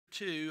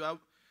2.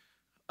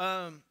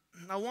 I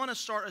want to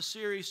start a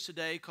series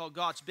today called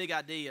God's Big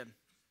Idea.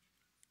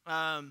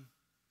 I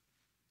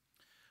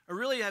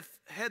really have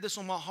had this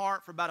on my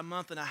heart for about a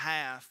month and a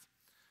half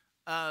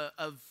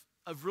of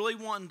really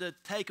wanting to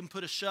take and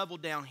put a shovel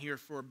down here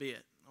for a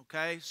bit,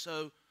 okay?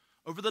 So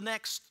over the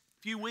next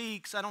few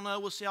weeks, I don't know,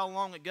 we'll see how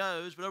long it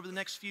goes, but over the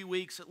next few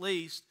weeks at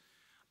least,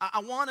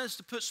 I want us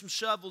to put some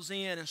shovels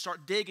in and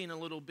start digging a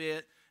little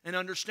bit and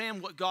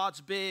understand what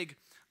God's big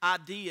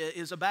idea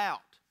is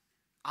about.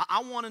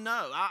 I want to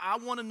know. I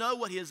want to know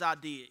what His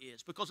idea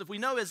is, because if we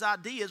know His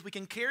ideas, we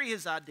can carry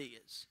His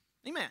ideas.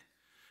 Amen.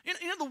 You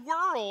know, the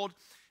world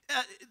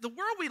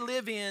we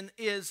live in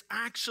is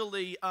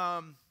actually,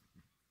 everything's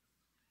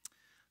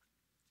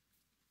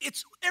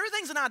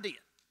an idea.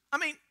 I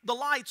mean, the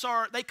lights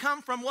they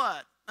come from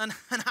what? An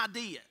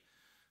idea.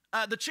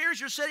 The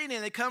chairs you're sitting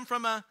in, they come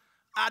from an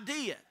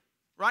idea,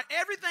 right?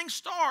 Everything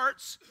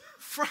starts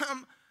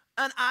from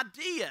an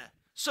idea.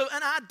 So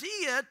an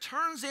idea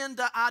turns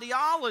into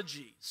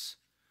ideologies,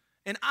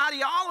 and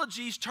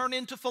ideologies turn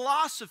into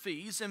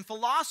philosophies, and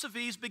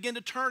philosophies begin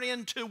to turn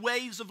into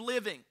ways of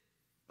living,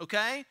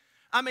 okay?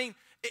 I mean,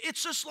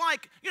 it's just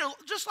like,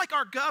 just like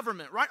our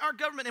government, right? Our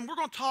government, and we're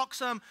going to talk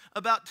some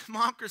about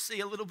democracy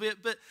a little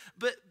bit, but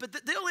the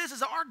deal is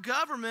that our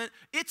government,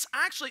 it's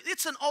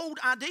an old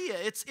idea.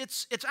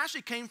 It's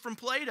actually came from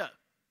Plato.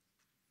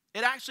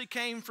 It actually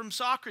came from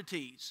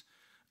Socrates.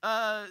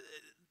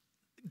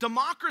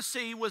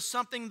 Democracy was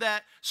something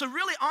that, so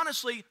really,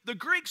 honestly, the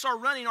Greeks are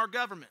running our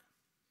government,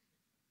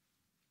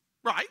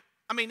 right?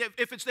 I mean,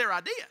 if it's their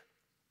idea.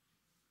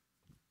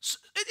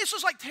 It's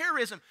just like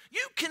terrorism.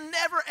 You can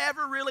never,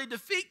 ever really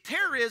defeat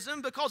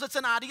terrorism because it's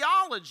an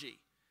ideology.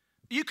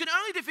 You can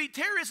only defeat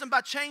terrorism by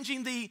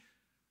changing the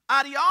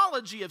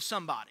ideology of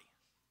somebody.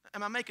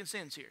 Am I making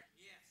sense here?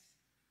 Yes.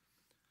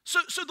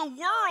 So the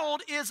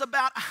world is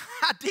about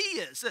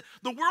ideas.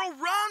 The world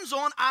runs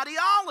on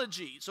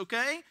ideologies,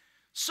 okay?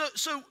 So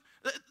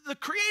the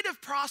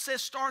creative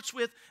process starts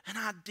with an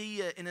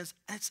idea, and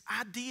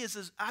ideas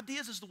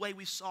is the way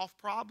we solve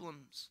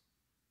problems.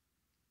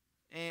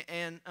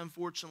 And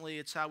unfortunately,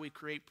 it's how we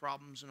create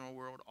problems in our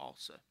world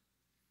also.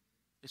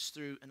 It's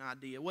through an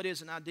idea. What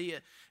is an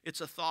idea?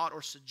 It's a thought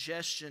or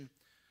suggestion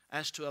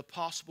as to a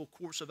possible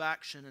course of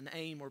action, an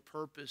aim or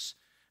purpose,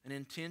 an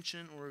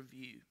intention or a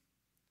view.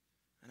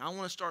 And I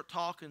want to start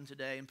talking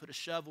today and put a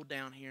shovel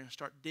down here and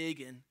start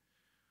digging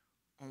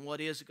on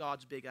what is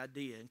God's big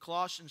idea. In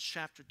Colossians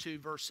chapter 2,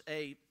 verse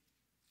 8,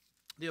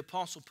 the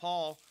Apostle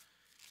Paul,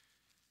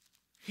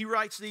 he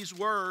writes these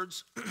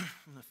words. I'm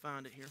going to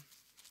find it here.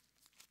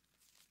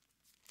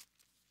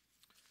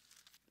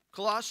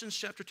 Colossians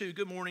chapter 2,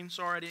 good morning.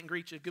 Sorry I didn't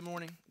greet you. Good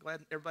morning.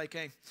 Glad everybody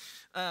came.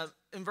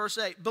 In verse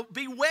 8, but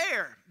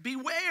beware,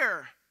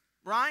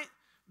 right?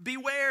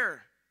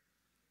 Beware,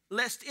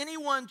 lest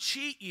anyone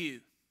cheat you,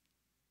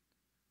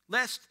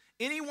 lest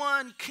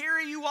anyone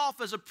carry you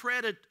off as a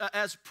predator,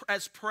 as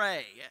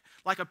prey,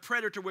 like a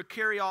predator would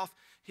carry off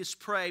his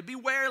prey.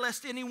 Beware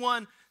lest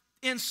anyone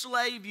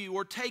enslave you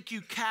or take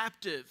you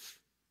captive.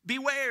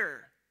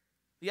 Beware.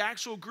 The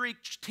actual Greek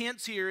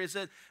tense here is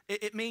that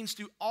it means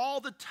to all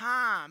the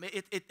time.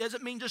 It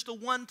doesn't mean just a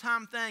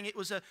one-time thing.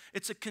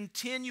 It's a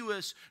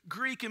continuous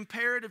Greek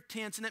imperative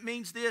tense, and it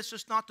means this,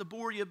 just not to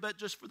bore you, but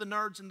just for the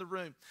nerds in the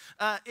room.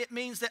 It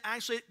means that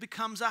actually it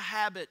becomes a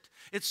habit.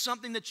 It's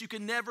something that you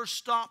can never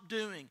stop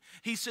doing.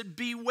 He said,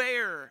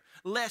 beware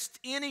lest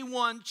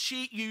anyone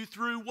cheat you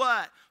through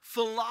what?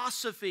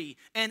 Philosophy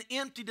and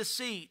empty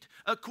deceit,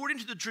 according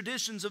to the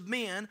traditions of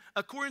men,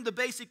 according to the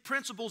basic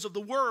principles of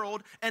the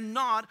world, and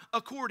not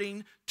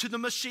according to the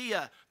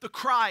Messiah, the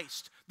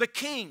Christ, the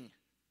King,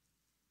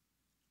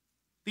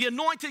 the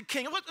anointed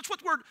King. That's what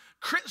the word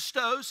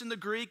Christos in the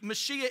Greek,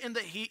 Messiah in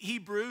the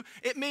Hebrew,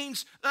 it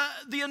means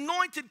the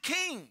anointed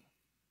King.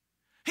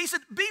 He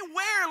said,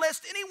 beware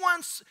lest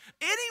anyone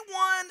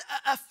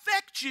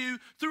affect you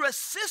through a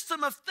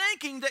system of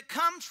thinking that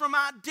comes from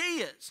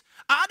ideas.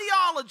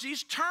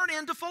 Ideologies turn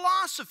into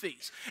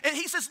philosophies. And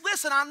he says,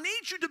 listen, I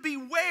need you to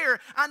beware.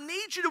 I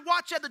need you to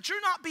watch out that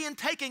you're not being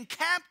taken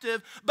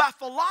captive by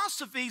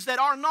philosophies that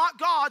are not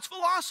God's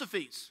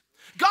philosophies.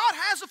 God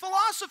has a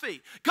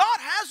philosophy. God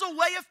has a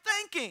way of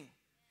thinking.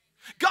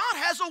 God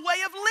has a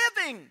way of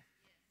living.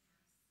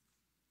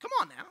 Come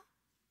on now.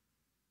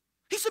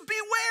 He said,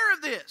 beware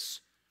of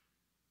this.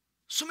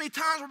 So many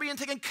times we're being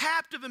taken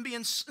captive and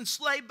being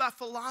enslaved by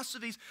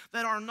philosophies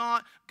that are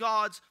not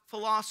God's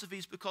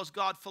philosophies, because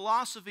God's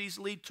philosophies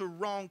lead to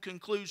wrong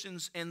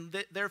conclusions and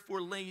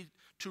therefore lead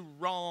to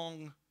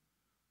wrong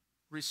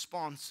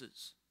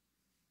responses.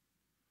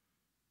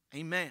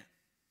 Amen.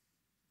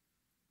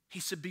 He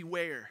said,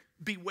 beware,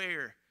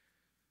 beware,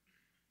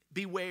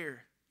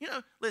 beware.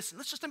 Listen,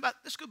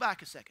 let's go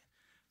back a second.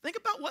 Think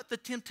about what the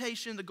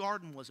temptation in the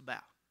garden was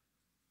about.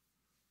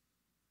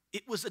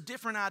 It was a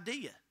different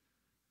idea.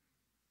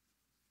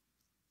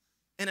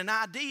 And an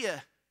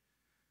idea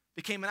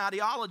became an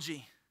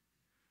ideology,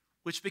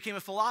 which became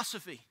a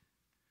philosophy,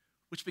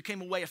 which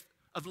became a way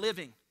of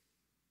living.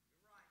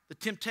 The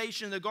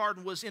temptation in the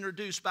garden was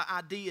introduced by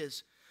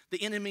ideas.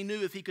 The enemy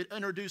knew if he could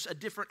introduce a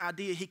different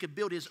idea, he could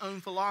build his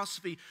own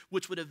philosophy,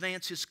 which would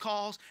advance his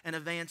cause and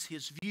advance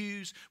his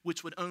views,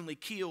 which would only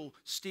kill,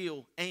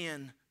 steal,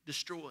 and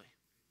destroy.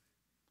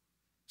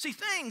 See,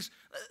 things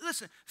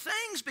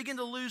begin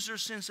to lose their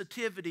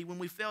sensitivity when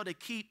we fail to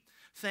keep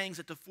things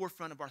at the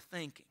forefront of our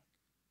thinking.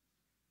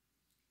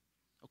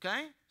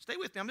 Okay? Stay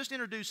with me. I'm just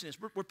introducing this.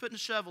 We're putting a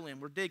shovel in.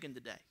 We're digging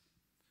today.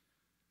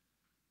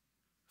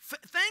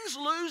 Things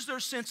lose their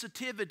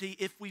sensitivity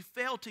if we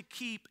fail to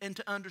keep and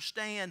to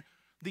understand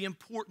the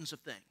importance of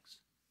things.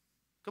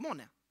 Come on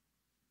now.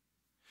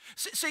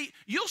 See,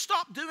 you'll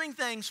stop doing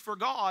things for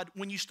God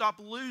when you start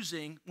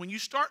losing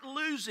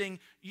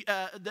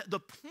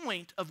the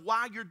point of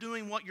why you're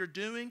doing what you're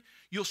doing.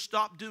 You'll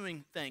stop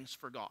doing things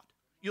for God.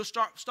 You'll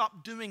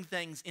stop doing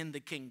things in the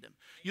kingdom.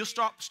 You'll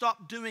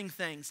stop doing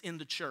things in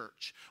the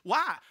church.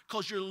 Why?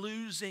 Because you're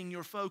losing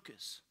your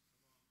focus.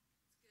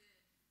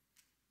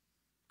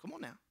 Come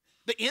on now.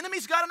 The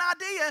enemy's got an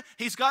idea.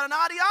 He's got an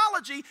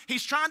ideology.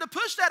 He's trying to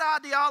push that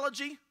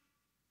ideology.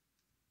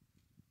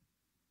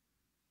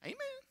 Amen.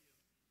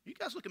 You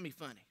guys look at me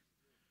funny.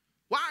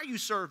 Why are you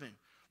serving?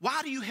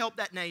 Why do you help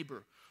that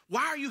neighbor?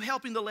 Why are you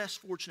helping the less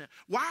fortunate?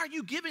 Why are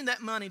you giving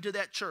that money to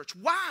that church?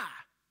 Why?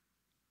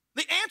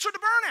 The answer to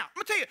burnout. I'm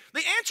going to tell you,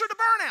 the answer to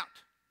burnout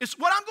is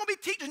what I'm going to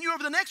be teaching you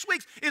over the next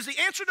weeks is the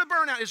answer to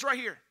burnout is right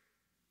here.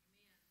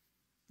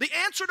 The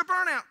answer to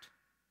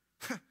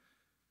burnout.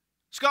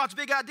 It's God's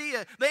big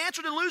idea. The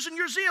answer to losing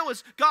your zeal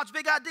is God's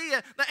big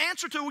idea. The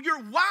answer to your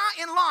why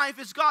in life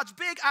is God's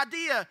big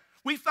idea.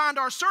 We find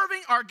our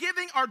serving, our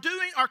giving, our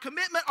doing, our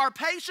commitment, our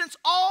patience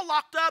all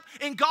locked up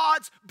in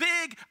God's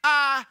big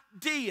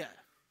idea.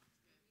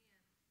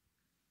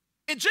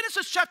 In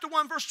Genesis chapter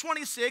 1, verse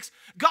 26,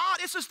 God,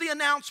 this is the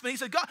announcement. He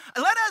said, God,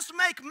 let us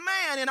make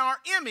man in our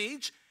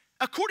image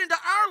according to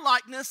our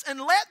likeness and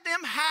let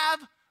them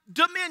have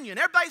dominion.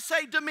 Everybody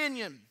say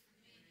dominion.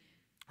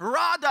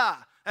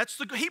 Rada. That's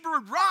the Hebrew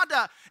word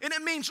rada, and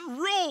it means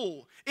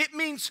rule. It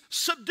means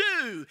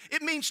subdue.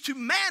 It means to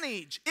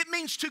manage. It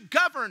means to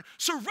govern.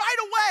 So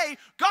right away,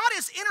 God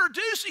is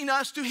introducing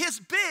us to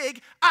his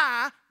big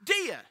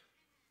idea.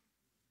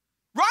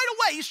 Right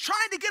away, he's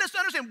trying to get us to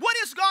understand what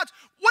is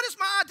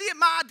my idea?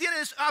 My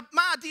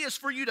idea is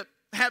for you to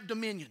have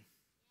dominion.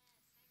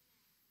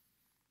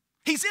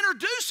 He's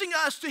introducing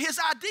us to his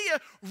idea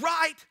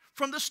right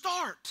from the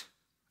start.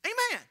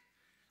 Amen.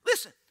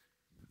 Listen.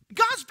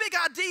 God's big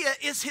idea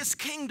is his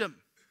kingdom.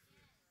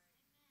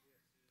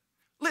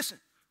 Listen,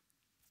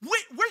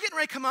 we're getting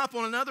ready to come up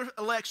on another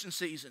election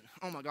season.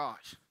 Oh my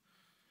gosh.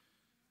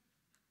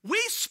 We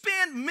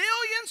spend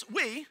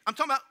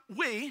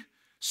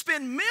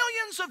spend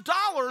millions of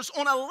dollars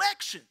on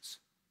elections.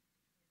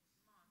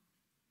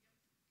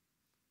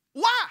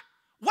 Why?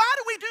 Why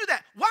do we do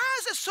that? Why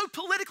is it so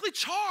politically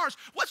charged?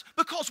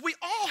 Because we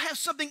all have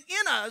something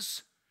in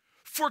us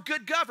for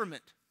good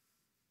government.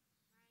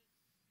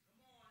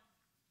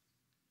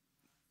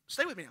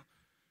 Stay with me now.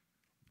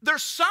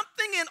 There's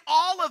something in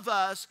all of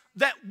us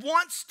that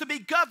wants to be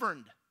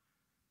governed.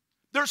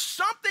 There's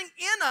something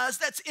in us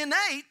that's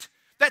innate,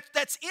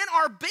 that's in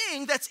our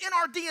being, that's in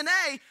our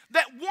DNA,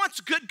 that wants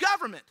good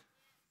government.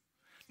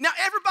 Now,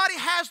 everybody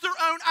has their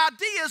own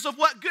ideas of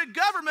what good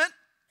government.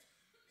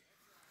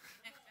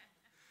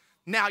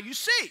 Now you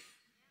see.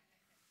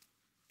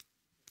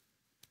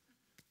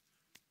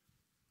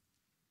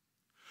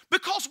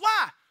 Because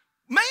why?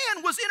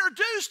 Man was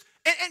introduced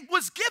and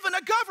was given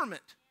a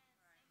government.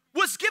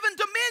 Was given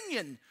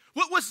dominion,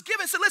 was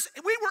given, said, listen,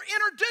 we were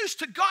introduced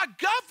to God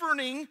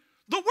governing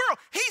the world.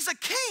 He's a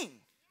king.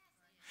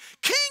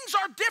 Kings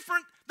are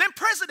different than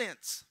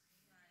presidents.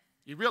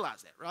 You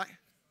realize that, right?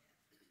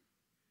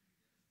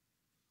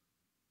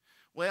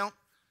 Well,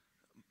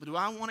 do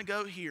I want to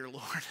go here,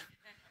 Lord?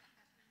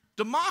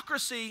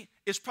 Democracy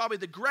is probably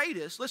the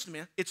greatest, listen to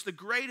me, it's the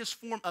greatest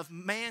form of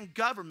man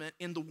government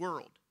in the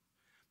world,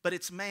 but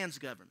it's man's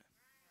government.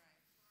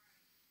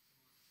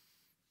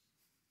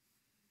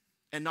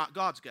 And not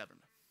God's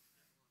government.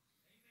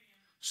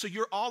 So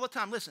you're all the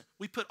time, listen,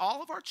 we put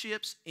all of our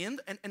chips in,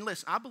 and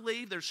listen, I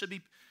believe there should be,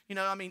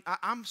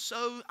 I'm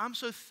so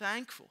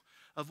thankful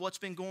of what's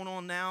been going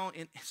on now,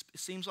 it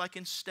seems like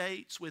in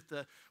states with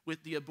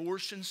the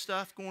abortion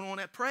stuff going on.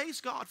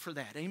 Praise God for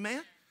that,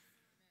 amen?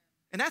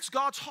 And that's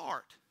God's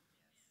heart,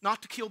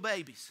 not to kill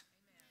babies.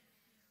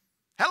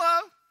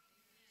 Hello?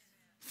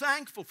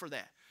 Thankful for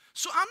that.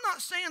 So I'm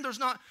not saying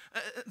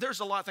there's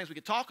a lot of things we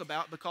could talk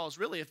about, because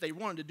really if they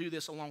wanted to do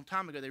this a long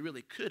time ago, they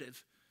really could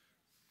have.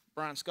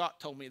 Brian Scott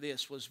told me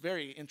this, was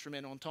very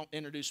instrumental in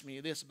introducing me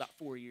to this about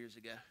 4 years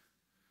ago.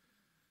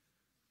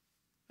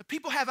 But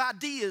people have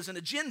ideas and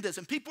agendas,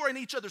 and people are in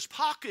each other's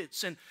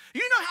pockets. And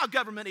you know how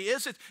government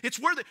is. It's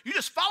where you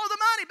just follow the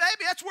money,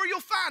 baby. That's where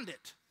you'll find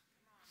it.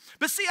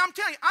 But see, I'm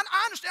telling you, I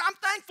understand. I'm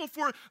thankful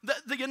for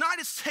the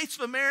United States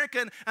of America,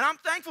 and I'm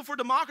thankful for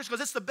democracy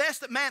because it's the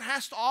best that man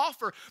has to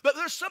offer. But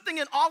there's something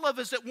in all of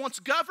us that wants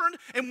governed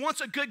and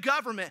wants a good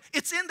government.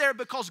 It's in there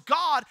because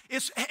God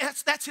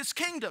that's his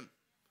kingdom.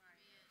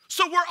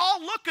 So we're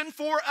all looking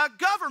for a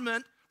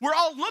government. We're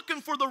all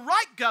looking for the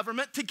right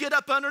government to get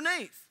up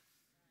underneath.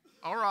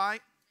 All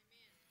right.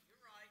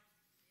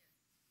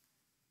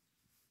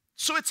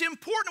 So it's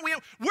important.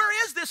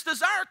 Where is this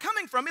desire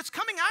coming from? It's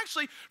coming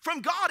actually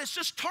from God. It's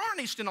just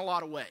tarnished in a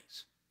lot of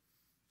ways.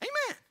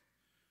 Amen.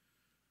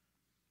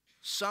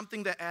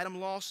 Something that Adam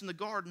lost in the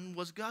garden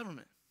was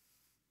government,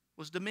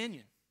 was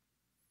dominion.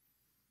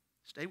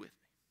 Stay with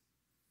me.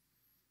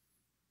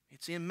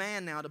 It's in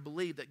man now to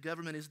believe that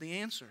government is the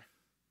answer.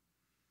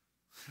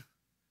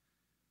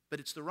 But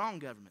it's the wrong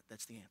government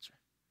that's the answer.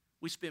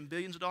 We spend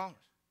billions of dollars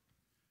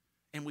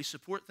and we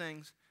support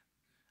things.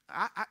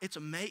 It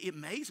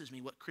amazes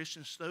me what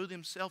Christians throw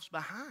themselves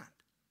behind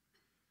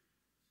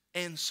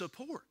and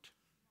support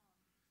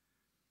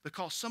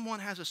because someone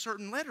has a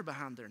certain letter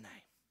behind their name.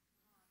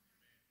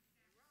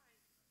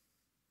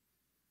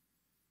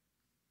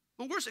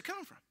 Well, where's it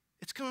coming from?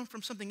 It's coming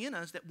from something in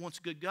us that wants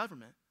good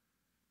government,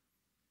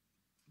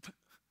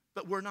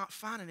 but we're not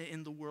finding it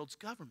in the world's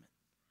government.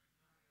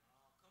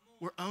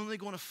 We're only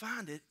going to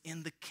find it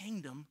in the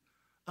kingdom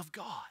of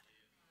God.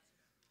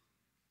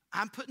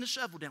 I'm putting the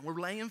shovel down. We're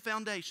laying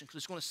foundation because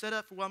it's going to set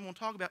up for what I'm going to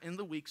talk about in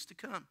the weeks to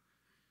come.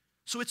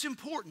 So it's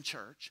important,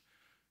 church.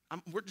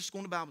 We're just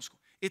going to Bible school.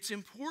 It's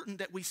important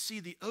that we see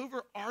the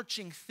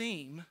overarching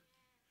theme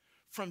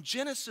from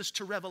Genesis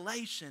to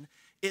Revelation.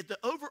 The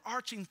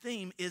overarching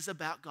theme is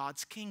about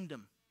God's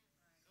kingdom.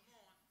 Come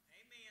on.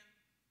 Amen.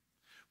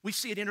 We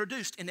see it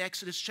introduced in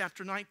Exodus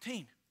chapter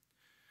 19.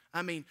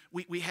 I mean,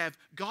 we have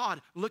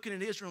God looking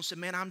at Israel and said,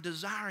 man, I'm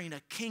desiring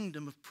a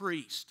kingdom of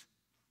priests,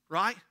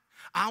 right?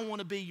 I want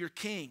to be your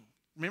king.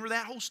 Remember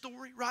that whole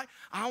story, right?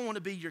 I want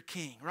to be your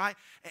king, right?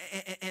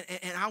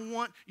 And I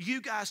want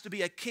you guys to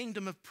be a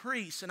kingdom of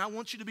priests, and I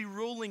want you to be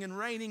ruling and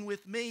reigning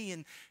with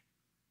me.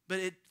 But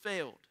it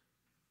failed.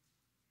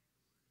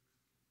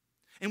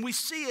 And we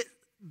see it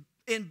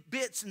in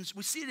bits, and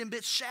we see it in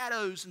bits,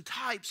 shadows and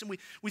types, and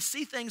we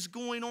see things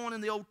going on in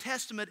the Old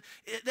Testament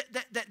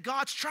that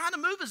God's trying to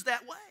move us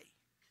that way.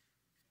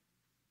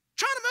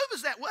 Trying to move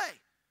us that way.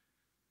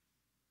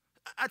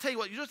 I tell you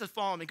what, you just have to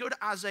follow me. Go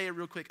to Isaiah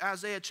real quick.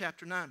 Isaiah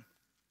chapter 9.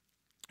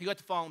 You got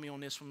to follow me on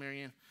this one,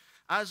 Marianne.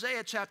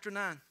 Isaiah chapter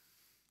 9.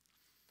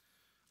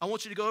 I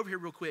want you to go over here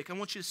real quick. I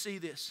want you to see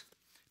this.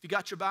 If you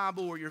got your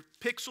Bible or your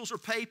pixels or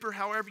paper,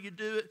 however you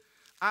do it,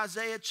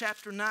 Isaiah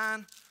chapter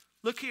 9.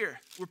 Look here.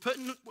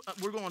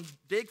 We're going to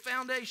dig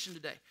foundation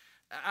today.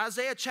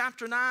 Isaiah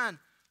chapter 9.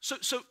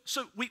 So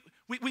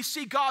we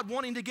see God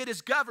wanting to get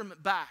his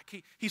government back.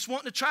 He's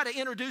wanting to try to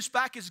introduce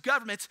back his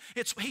government.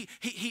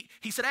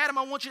 He said, Adam,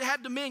 I want you to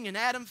have dominion.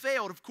 Adam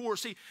failed, of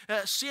course.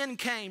 Sin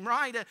came,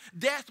 right?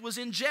 Death was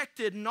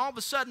injected, and all of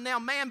a sudden now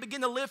man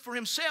began to live for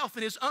himself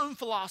and his own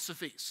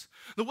philosophies.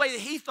 The way that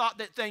he thought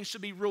that things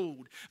should be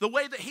ruled. The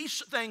way that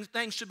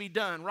things should be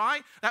done,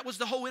 right? That was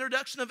the whole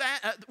introduction of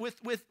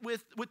with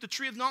the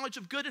tree of knowledge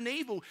of good and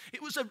evil.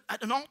 It was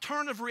an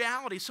alternative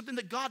reality, something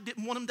that God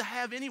didn't want him to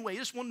have anyway. He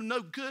just wanted to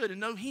know good and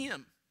know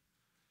him.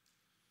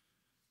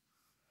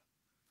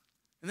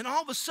 And then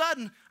all of a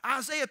sudden,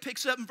 Isaiah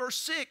picks up in verse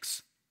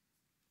 6.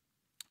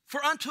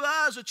 For unto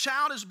us a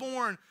child is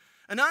born,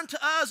 and unto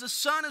us a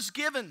son is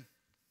given.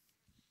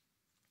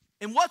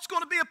 And what's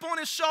going to be upon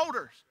his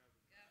shoulders?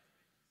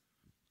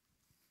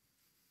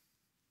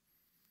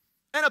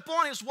 And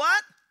upon his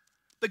what?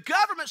 The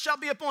government shall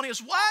be upon his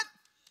what?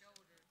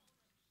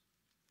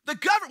 The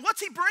government. What's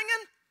he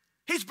bringing?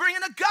 He's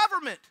bringing a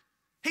government.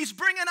 He's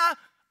bringing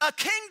a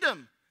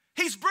kingdom.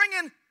 He's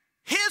bringing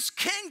his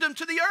kingdom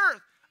to the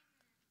earth.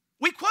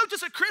 We quote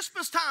this at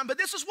Christmas time, but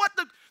this is what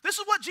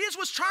Jesus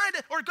was trying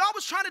to, or God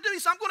was trying to do. He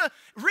said, I'm going to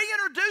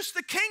reintroduce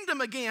the kingdom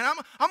again. I'm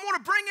going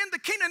to bring in the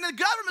kingdom, and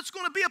the government's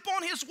going to be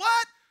upon his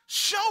what?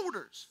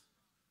 Shoulders.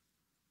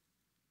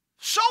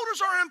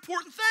 Shoulders are an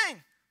important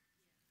thing.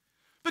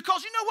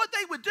 Because you know what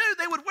they would do?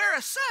 They would wear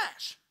a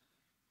sash.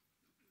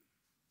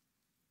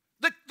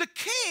 The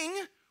king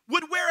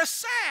would wear a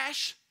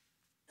sash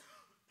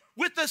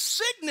with the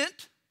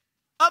signet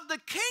of the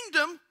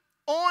kingdom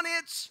on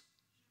its.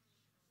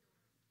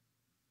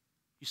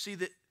 You see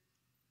that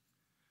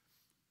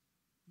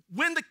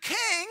when the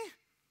king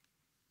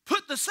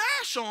put the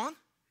sash on,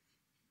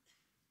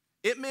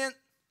 it meant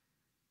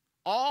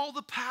all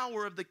the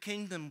power of the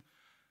kingdom,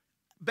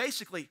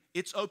 basically,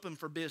 it's open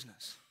for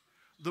business.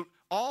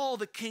 All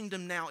the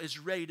kingdom now is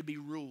ready to be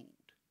ruled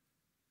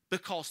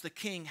because the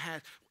king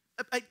has.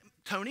 Hey,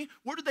 Tony,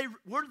 where do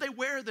they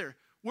wear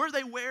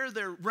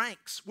their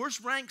ranks? Where's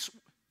ranks?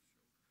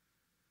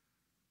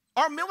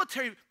 Our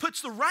military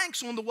puts the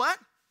ranks on the what?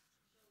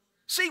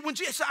 See, when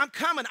Jesus said, I'm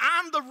coming,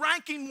 I'm the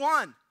ranking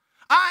one.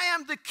 I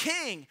am the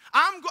king.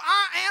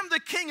 I am the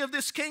king of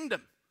this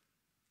kingdom.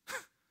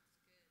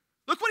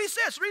 Look what he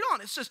says. Read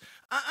on. It says,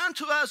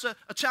 unto us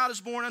a child is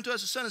born, unto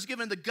us a son is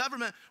given, and the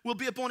government will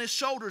be upon his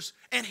shoulders,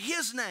 and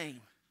his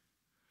name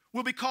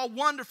will be called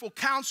Wonderful,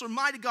 Counselor,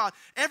 Mighty God,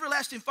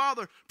 Everlasting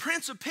Father,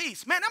 Prince of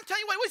Peace. Man, I'm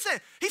telling you what he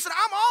said. He said,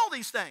 I'm all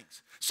these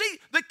things. See,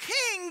 the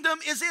kingdom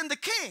is in the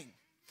king.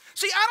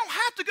 See, I don't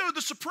have to go to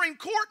the Supreme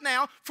Court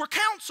now for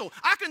counsel.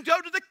 I can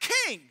go to the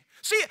king.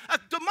 See, a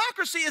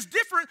democracy is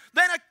different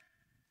than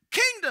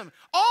Kingdom.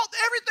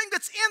 Everything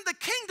that's in the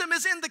kingdom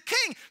is in the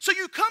king. So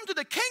you come to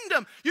the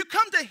kingdom. You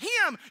come to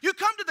him. You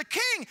come to the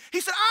king.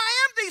 He said,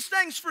 I am these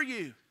things for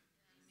you.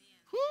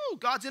 Whew,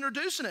 God's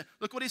introducing it.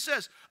 Look what he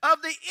says.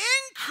 Of the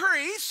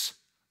increase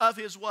of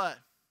his what?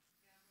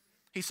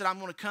 He said, I'm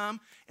going to come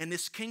and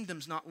this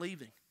kingdom's not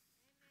leaving.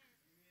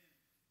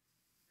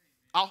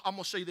 I'm going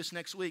to show you this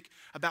next week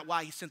about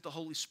why he sent the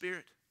Holy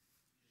Spirit.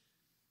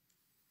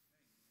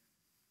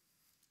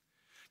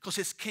 Because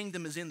his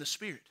kingdom is in the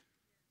Spirit.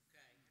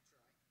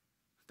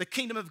 The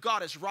kingdom of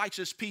God is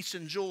righteous, peace,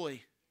 and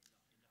joy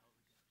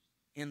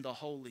in the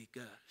Holy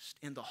Ghost,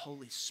 in the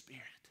Holy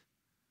Spirit.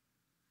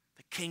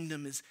 The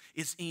kingdom is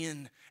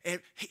in.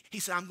 He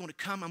said, I'm going to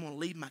come, I'm going to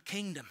leave my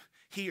kingdom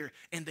here.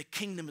 And the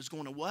kingdom is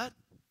going to what?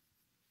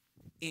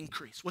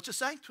 Increase. What's it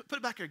say? Put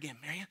it back here again,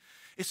 Marian.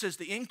 It says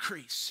the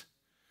increase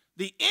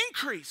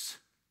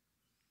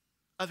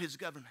of his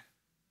government.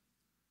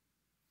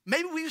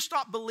 Maybe we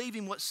stop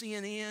believing what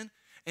CNN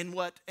and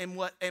what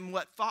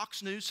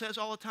Fox News says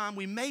all the time.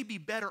 We may be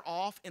better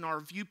off in our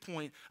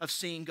viewpoint of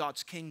seeing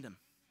God's kingdom.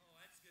 Oh,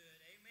 that's good.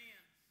 Amen.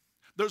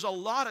 There's a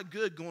lot of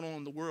good going on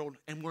in the world,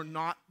 and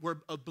we're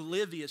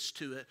oblivious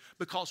to it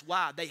because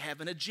why? They have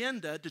an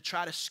agenda to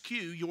try to skew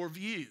your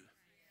view.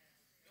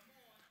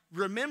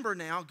 Remember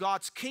now,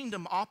 God's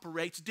kingdom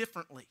operates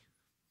differently.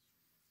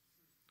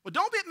 Well,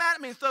 don't get mad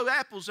at me and throw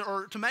apples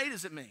or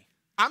tomatoes at me.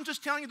 I'm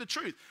just telling you the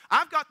truth.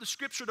 I've got the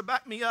scripture to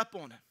back me up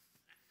on it.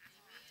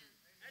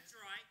 That's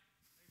right.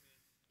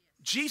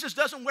 Jesus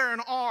doesn't wear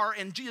an R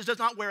and Jesus does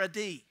not wear a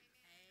D.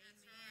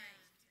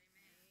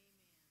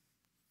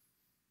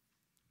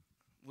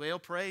 Well,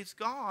 praise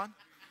God.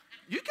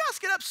 You guys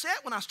get upset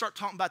when I start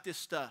talking about this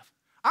stuff.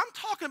 I'm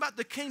talking about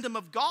the kingdom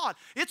of God.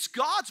 It's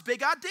God's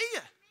big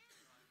idea.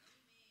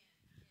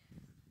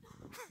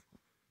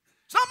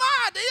 It's not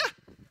my idea.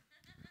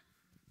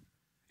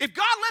 If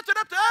God left it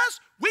up to us,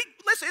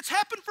 listen, it's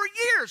happened for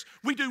years.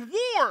 We do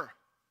war.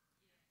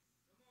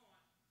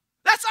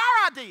 That's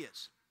our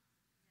ideas.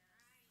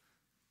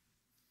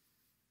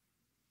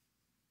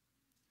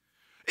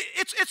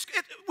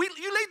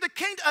 You leave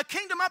a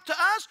kingdom up to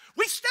us,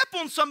 we step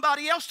on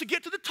somebody else to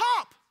get to the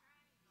top.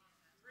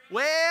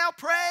 Well,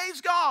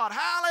 praise God.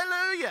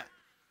 Hallelujah.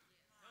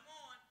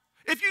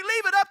 If you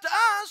leave it up to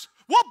us,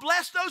 we'll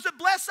bless those that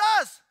bless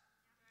us.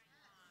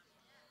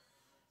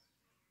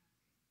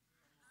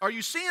 Are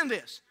you seeing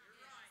this?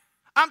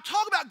 I'm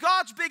talking about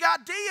God's big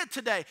idea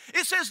today.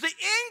 It says the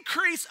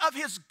increase of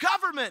his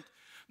government.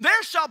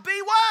 There shall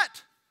be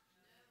what?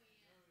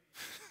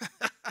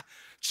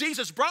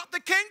 Jesus brought the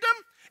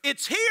kingdom.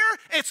 It's here.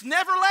 It's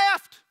never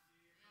left.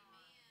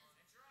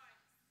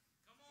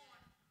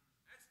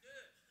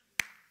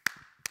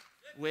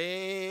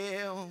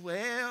 Well,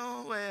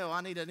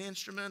 I need an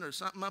instrument or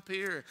something up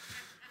here.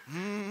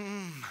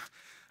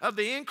 Of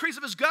the increase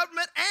of his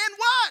government and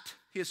what?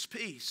 His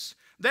peace.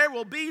 There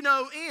will be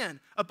no end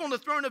upon the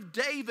throne of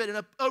David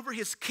and over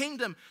his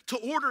kingdom to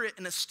order it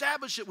and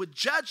establish it with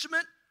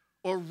judgment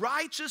or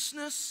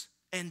righteousness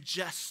and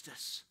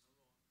justice.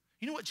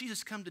 You know what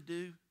Jesus come to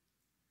do?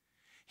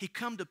 He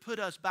come to put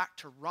us back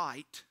to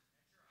right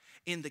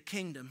in the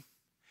kingdom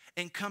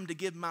and come to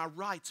give my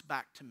rights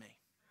back to me.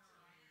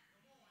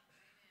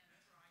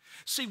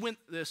 See,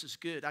 this is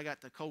good. I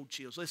got the cold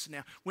chills. Listen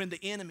now. When the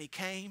enemy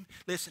came,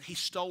 listen, he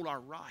stole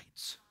our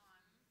rights.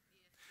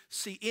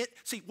 See,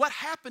 what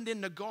happened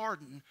in the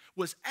garden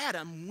was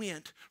Adam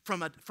went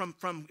from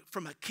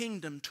a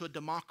kingdom to a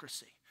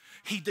democracy.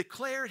 He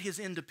declared his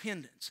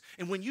independence.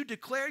 And when you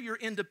declare your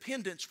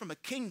independence from a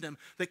kingdom,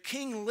 the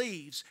king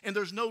leaves and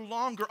there's no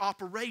longer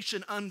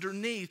operation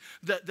underneath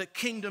the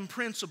kingdom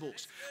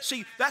principles.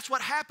 See, that's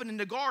what happened in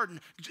the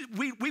garden.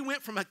 We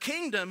went from a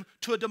kingdom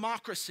to a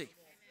democracy.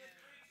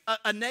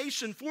 A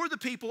nation for the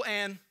people,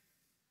 and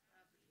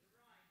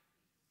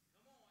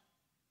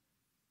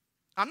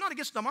I'm not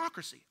against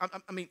democracy.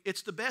 I mean,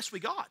 it's the best we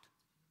got.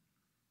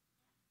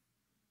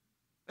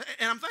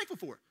 And I'm thankful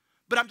for it.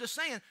 But I'm just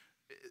saying,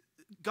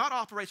 God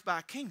operates by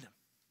a kingdom,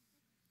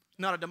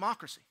 not a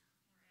democracy.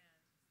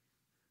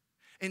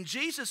 And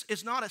Jesus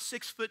is not a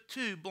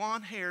 6'2",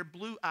 blonde-haired,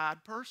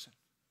 blue-eyed person.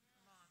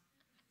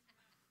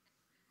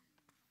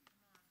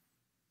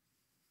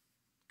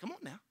 Come on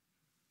now.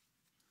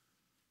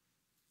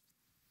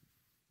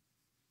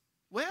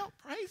 Well,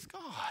 praise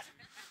God.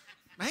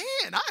 Man,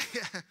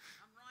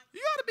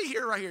 you ought to be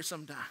here right here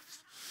sometimes.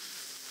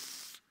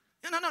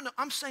 No.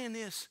 I'm saying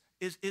this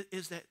is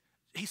that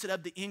he said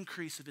of the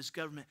increase of his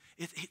government,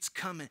 it's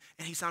coming.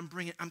 And he said,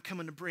 I'm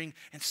coming to bring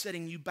and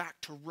setting you back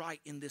to right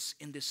in this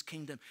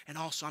kingdom. And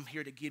also I'm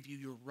here to give you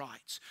your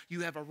rights. You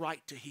have a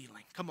right to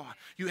healing. Come on.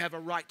 You have a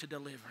right to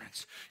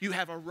deliverance. You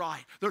have a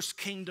right. There's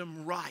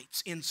kingdom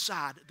rights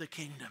inside the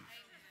kingdom.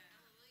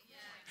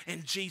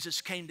 And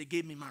Jesus came to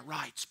give me my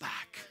rights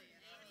back.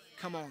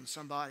 Come on,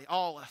 somebody.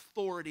 All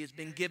authority has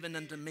been given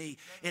unto me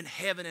in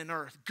heaven and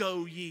earth.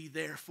 Go ye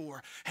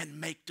therefore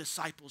and make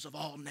disciples of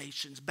all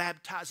nations,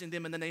 baptizing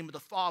them in the name of the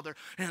Father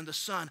and the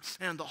Son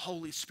and the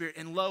Holy Spirit.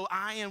 And lo,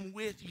 I am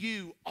with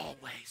you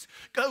always.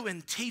 Go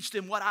and teach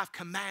them what I've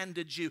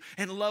commanded you.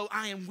 And lo,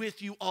 I am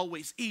with you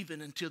always, even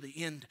until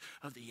the end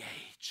of the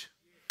age.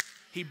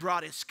 He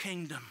brought his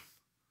kingdom.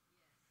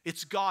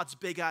 It's God's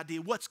big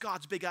idea. What's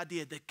God's big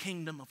idea? The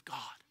kingdom of God.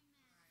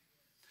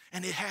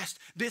 And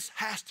this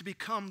has to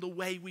become the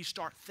way we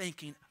start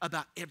thinking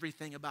about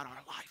everything about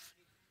our life.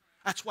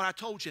 That's what I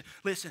told you.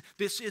 Listen,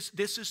 this is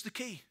the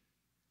key.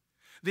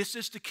 This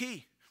is the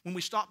key. When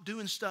we stop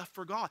doing stuff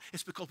for God,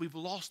 it's because we've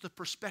lost the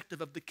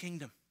perspective of the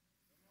kingdom.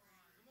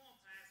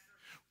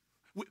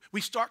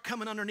 We start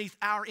coming underneath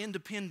our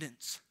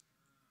independence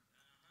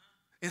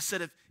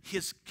instead of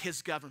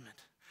his government.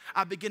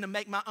 I begin to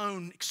make my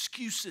own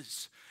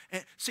excuses.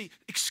 And see,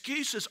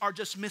 excuses are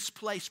just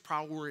misplaced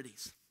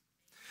priorities.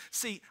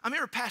 See, I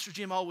remember Pastor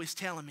Jim always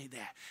telling me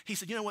that. He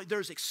said, you know what,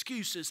 there's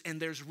excuses and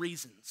there's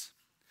reasons.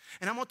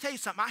 And I'm going to tell you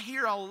something. I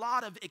hear a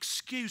lot of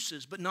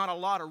excuses, but not a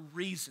lot of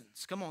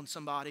reasons. Come on,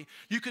 somebody.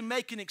 You can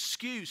make an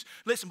excuse.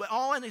 Listen, but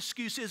all an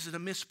excuse is a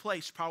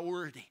misplaced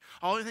priority.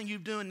 All anything you're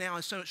doing now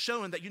is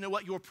showing that, you know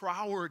what, your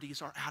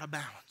priorities are out of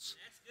balance.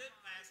 That's good,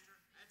 Pastor.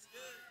 That's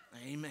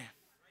good. Amen.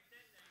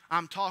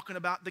 I'm talking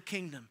about the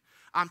kingdom.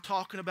 I'm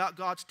talking about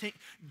God's kingdom.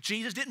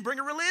 Jesus didn't bring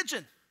a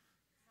religion.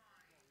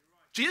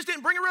 Jesus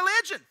didn't bring a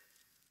religion.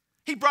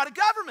 He brought a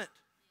government.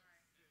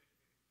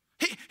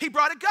 He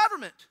brought a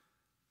government.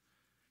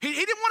 He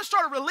didn't want to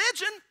start a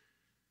religion.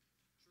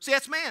 See,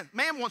 that's man.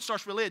 Man wants to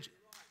start religion.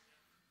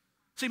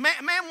 See, man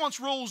wants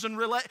rules and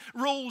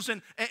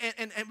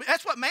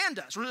that's what man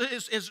does,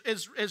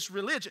 is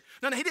religion.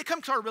 No, he didn't come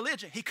to start a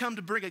religion. He come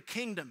to bring a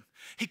kingdom.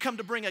 He come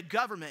to bring a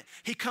government.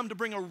 He come to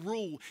bring a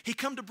rule. He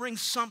come to bring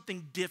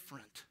something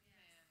different.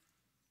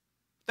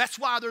 That's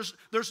why there's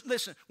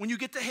listen, when you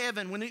get to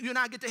heaven, when you and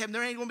I get to heaven,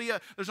 there ain't going to be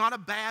there's not a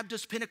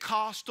Baptist,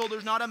 Pentecostal,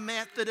 there's not a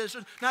Methodist.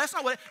 No, that's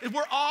not what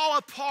we're all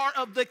a part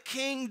of the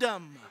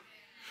kingdom.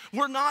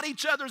 We're not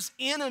each other's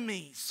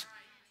enemies.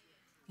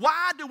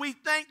 Why do we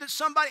think that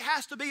somebody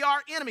has to be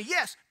our enemy?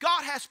 Yes,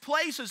 God has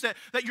places that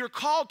you're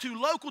called to,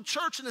 local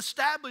church and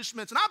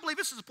establishments. And I believe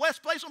this is the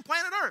best place on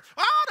planet Earth.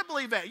 I ought to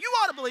believe that. You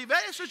ought to believe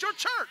that. This is your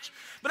church.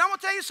 But I'm going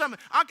to tell you something.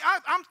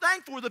 I'm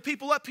thankful for the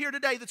people up here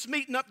today that's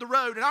meeting up the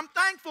road. And I'm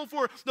thankful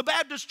for the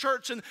Baptist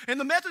church and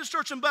the Methodist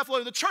church in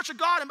Buffalo, the Church of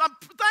God. And I'm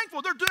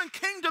thankful they're doing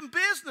kingdom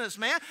business,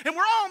 man. And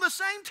we're all on the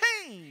same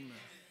team.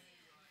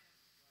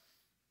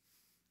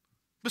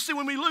 But see,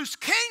 when we lose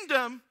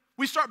kingdom,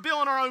 we start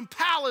building our own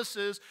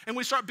palaces and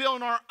we start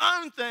building our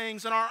own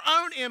things and our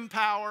own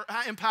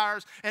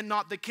empires and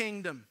not the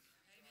kingdom.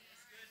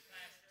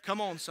 Come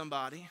on,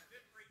 somebody.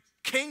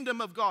 Kingdom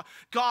of God.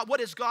 God,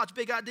 what is God's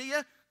big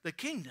idea? The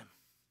kingdom.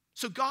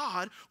 So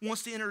God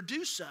wants to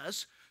introduce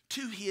us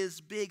to his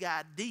big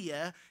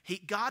idea.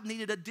 God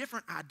needed a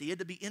different idea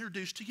to be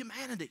introduced to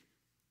humanity.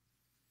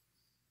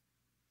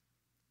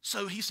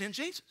 So he sent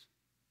Jesus.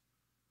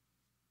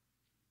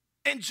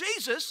 And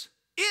Jesus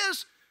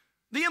is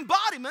the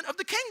embodiment of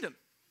the kingdom.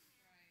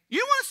 You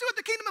want to see what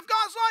the kingdom of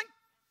God's like?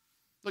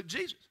 Look,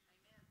 Jesus.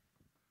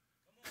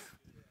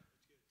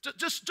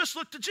 Just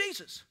look to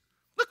Jesus.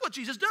 Look what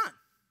Jesus done.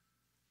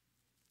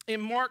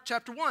 In Mark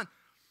chapter 1,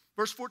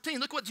 verse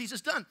 14, look what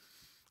Jesus done.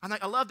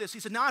 I love this.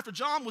 He said, now after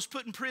John was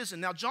put in prison.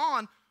 Now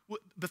John,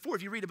 before,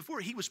 if you read it before,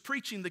 he was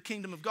preaching the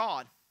kingdom of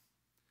God.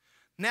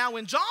 Now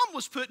when John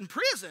was put in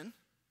prison,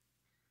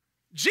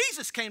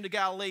 Jesus came to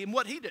Galilee, and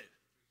what did he do?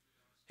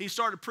 He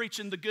started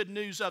preaching the good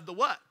news of the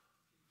what?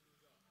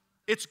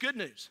 It's good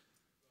news.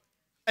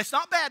 It's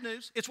not bad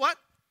news. It's what?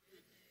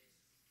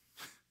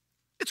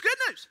 It's good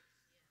news.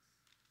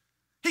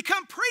 He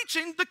come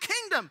preaching the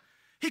kingdom.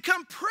 He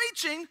come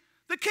preaching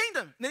the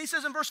kingdom. And then he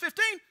says in verse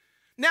 15,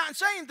 now in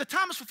saying the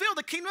time is fulfilled,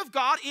 the kingdom of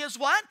God is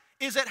what?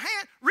 Is at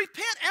hand.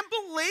 Repent and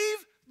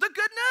believe the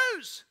good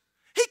news.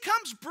 He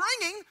comes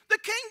bringing the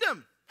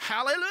kingdom.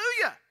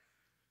 Hallelujah.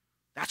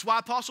 That's why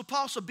Apostle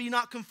Paul said, be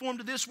not conformed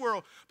to this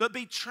world, but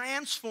be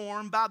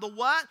transformed by the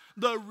what?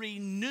 The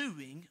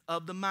renewing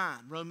of the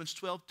mind. Romans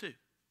 12:2.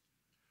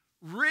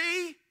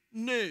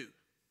 Renew.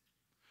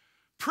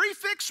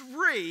 Prefix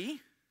re,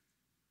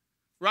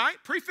 right?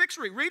 Prefix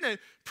re, renew.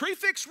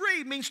 Prefix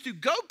re means to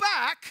go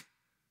back,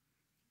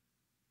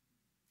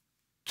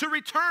 to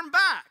return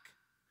back.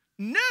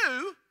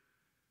 New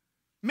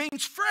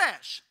means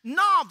fresh,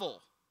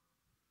 novel.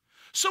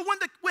 So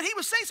when he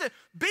was saying,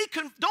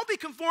 don't be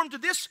conformed to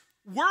this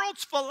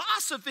world's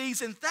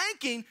philosophies and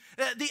thinking,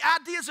 the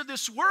ideas of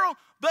this world,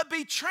 but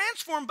be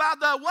transformed by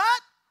the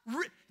what?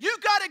 You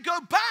got to go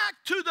back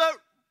to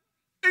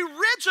the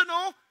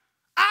original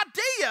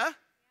idea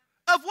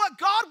of what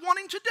God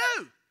wanting to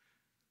do.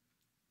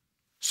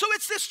 So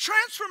it's this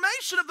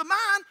transformation of the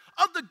mind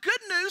of the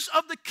good news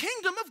of the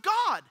kingdom of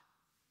God.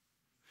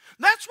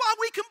 That's why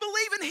we can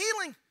believe in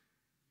healing.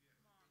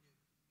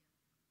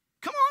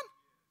 Come on.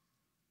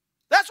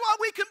 That's why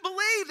we we can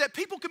believe that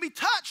people can be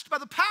touched by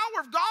the power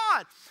of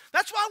God.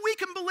 That's why we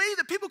can believe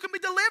that people can be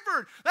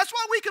delivered. That's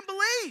why we can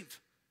believe.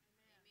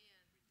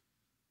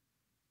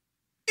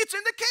 It's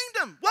in the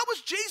kingdom. What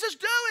was Jesus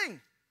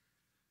doing?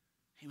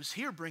 He was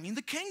here bringing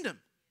the kingdom.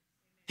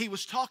 He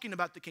was talking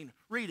about the kingdom.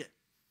 Read it.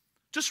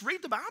 Just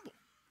read the Bible.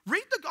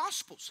 Read the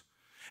Gospels.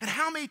 And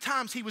how many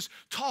times he was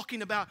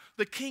talking about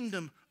the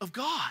kingdom of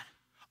God.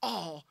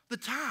 All the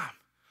time.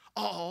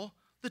 All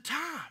the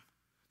time.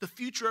 The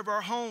future of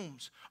our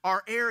homes,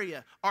 our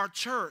area, our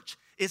church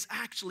is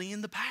actually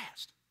in the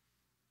past.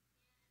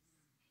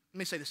 Let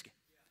me say this again.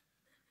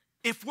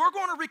 If we're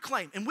going to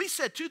reclaim, and we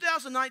said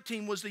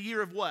 2019 was the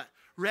year of what?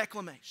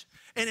 Reclamation.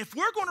 And if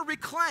we're going to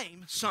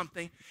reclaim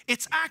something,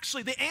 it's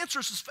actually, the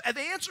answer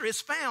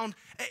is found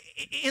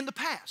in the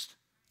past.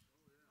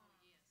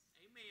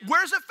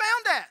 Where's it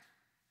found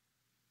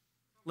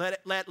at?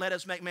 Let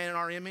us make man in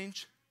our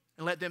image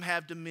and let them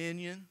have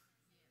dominion.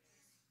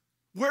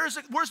 Where's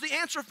the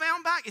answer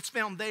found back? It's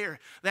found there.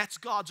 That's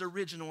God's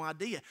original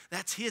idea.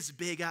 That's his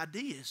big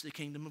idea, is the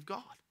kingdom of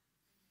God.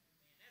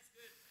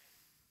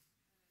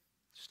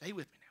 Stay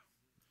with me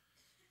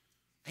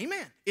now.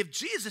 Amen. If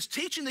Jesus is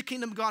teaching the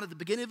kingdom of God at the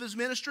beginning of his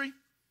ministry,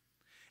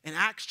 in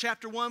Acts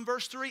chapter 1,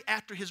 verse 3,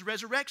 after his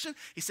resurrection,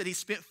 he said he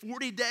spent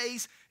 40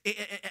 days,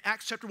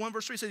 Acts chapter 1,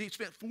 verse 3, said he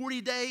spent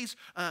 40 days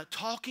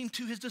talking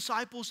to his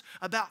disciples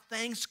about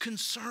things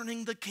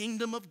concerning the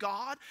kingdom of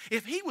God.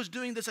 If he was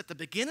doing this at the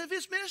beginning of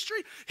his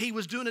ministry, he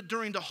was doing it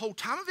during the whole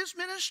time of his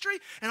ministry,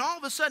 and all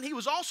of a sudden he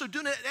was also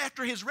doing it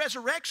after his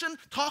resurrection,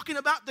 talking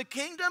about the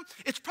kingdom.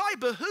 It's probably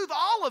behoove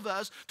all of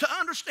us to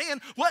understand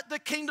what the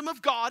kingdom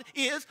of God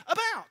is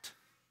about.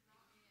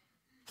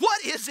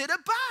 What is it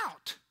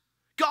about?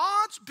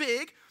 God's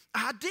big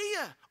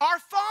idea. Our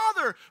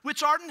Father,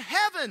 which art in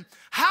heaven,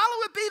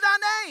 hallowed be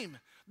thy name.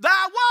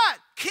 Thy what?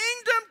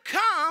 Kingdom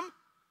come,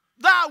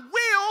 thy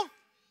will,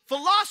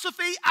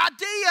 philosophy,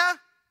 idea,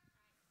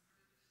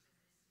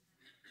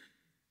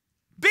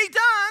 be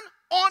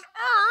done on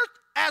earth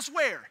as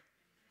where?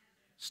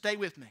 Stay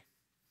with me.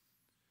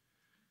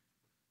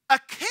 A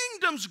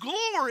kingdom's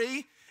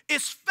glory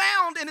is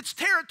found in its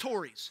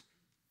territories.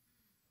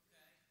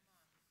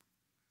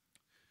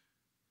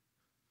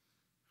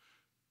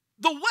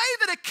 The way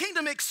that a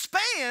kingdom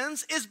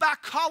expands is by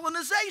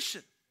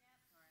colonization.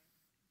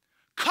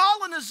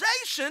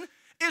 Colonization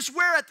is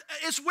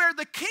where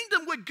the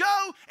kingdom would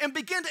go and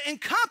begin to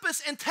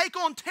encompass and take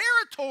on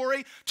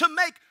territory to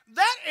make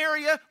that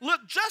area look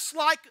just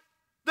like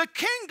the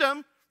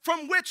kingdom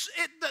from which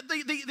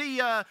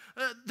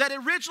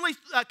that originally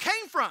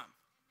came from.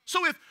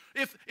 So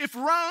if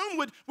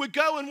Rome would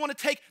go and want to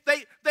take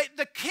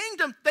the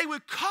kingdom, they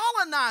would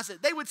colonize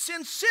it. They would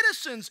send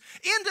citizens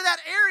into that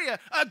area.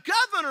 A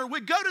governor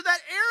would go to that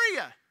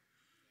area.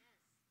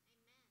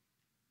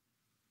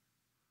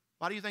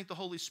 Why do you think the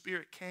Holy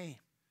Spirit came?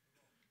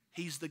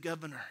 He's the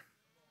governor.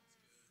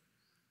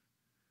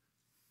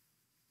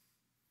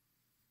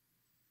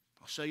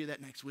 I'll show you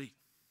that next week.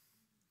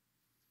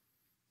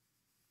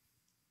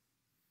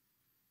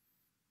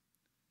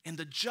 And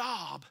the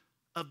job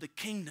of the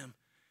kingdom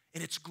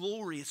and its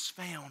glory is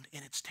found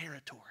in its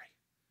territory.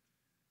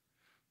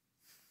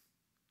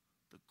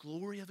 The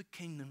glory of a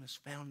kingdom is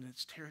found in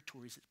its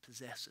territories it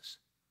possesses.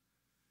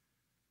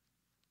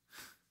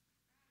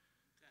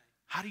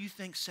 How do you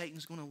think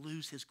Satan's going to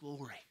lose his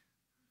glory?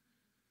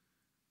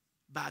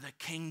 By the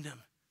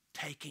kingdom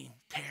taking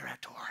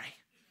territory.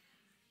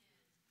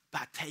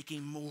 By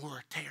taking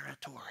more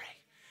territory.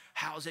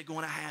 How is it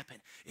going to happen?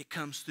 It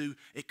comes through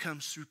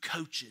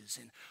coaches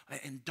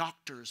and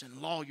doctors and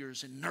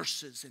lawyers and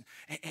nurses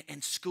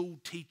and school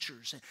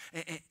teachers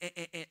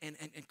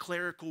and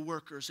clerical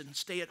workers and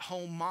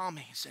stay-at-home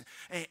mommies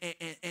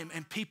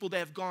and people that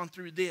have gone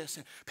through this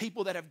and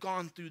people that have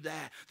gone through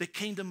that. The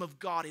kingdom of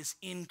God is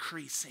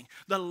increasing.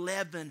 The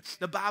leaven,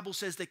 the Bible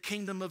says the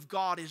kingdom of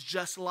God is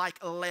just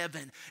like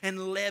leaven.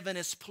 And leaven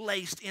is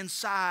placed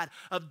inside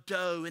of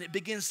dough and it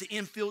begins to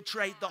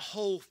infiltrate the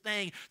whole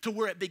thing to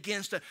where it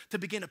begins to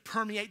begin to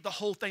permeate the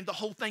whole thing. The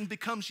whole thing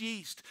becomes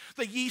yeast.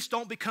 The yeast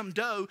don't become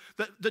dough.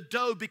 The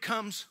dough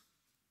becomes...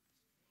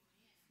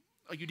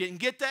 Oh, you didn't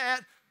get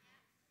that?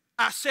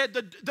 I said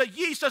the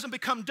yeast doesn't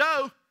become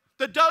dough.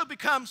 The dough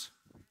becomes...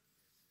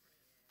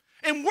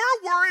 And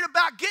we're worried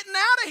about getting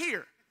out of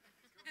here.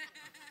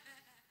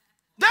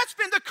 That's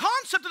been the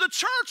concept of the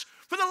church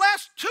for the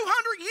last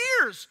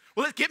 200 years.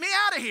 Well, get me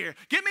out of here.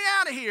 Get me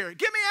out of here.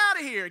 Get me out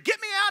of here.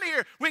 Get me out of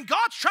here. When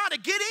God's trying to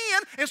get in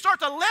and start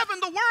to leaven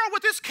the world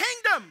with his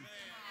kingdom.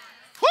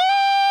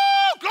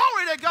 Woo!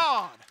 Glory to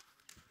God.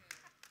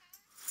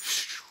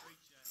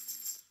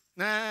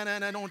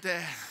 Nah, don't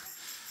that.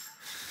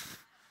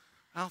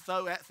 I'll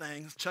throw that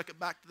thing, chuck it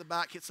back to the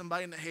back, hit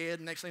somebody in the head,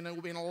 and next thing you know,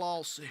 we'll be in a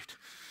lawsuit.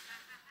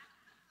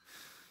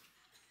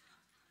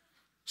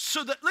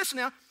 Listen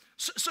now.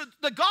 So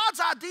the God's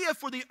idea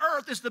for the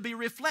earth is to be a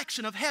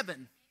reflection of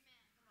heaven.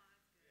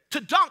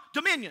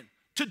 Dominion.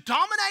 To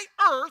dominate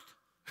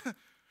earth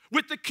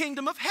with the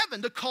kingdom of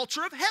heaven, the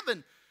culture of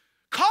heaven.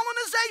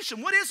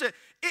 Colonization, what is it?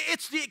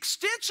 It's the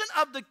extension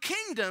of the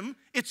kingdom,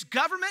 its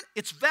government,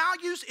 its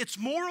values, its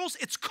morals,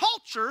 its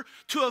culture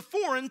to a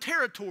foreign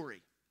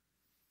territory.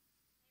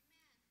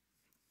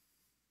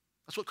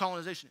 That's what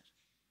colonization is.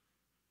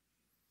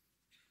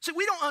 See,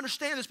 we don't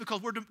understand this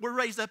because we're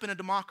raised up in a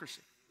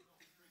democracy.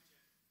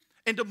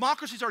 And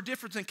democracies are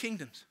different than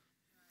kingdoms.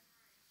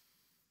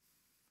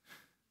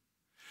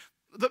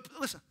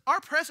 Listen, our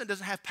president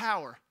doesn't have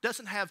power,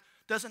 doesn't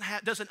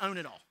own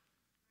it all.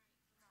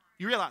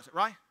 You realize it,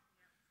 right?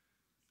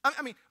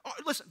 I mean,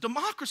 listen,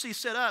 democracy is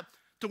set up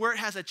to where it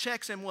has a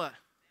checks and what?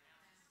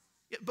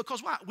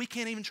 Because why? We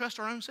can't even trust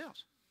our own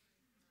selves.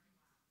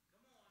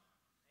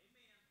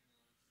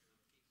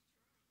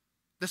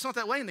 That's not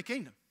that way in the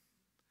kingdom.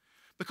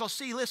 Because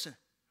see, listen,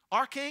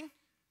 our king,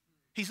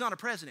 he's not a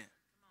president.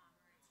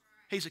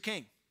 He's a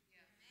king.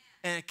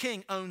 And a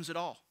king owns it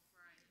all.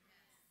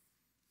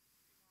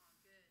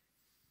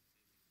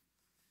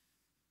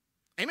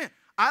 Amen.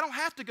 I don't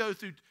have to go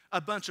through a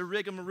bunch of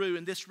rigmarole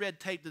and this red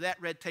tape to that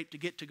red tape to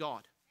get to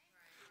God.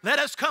 Let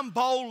us come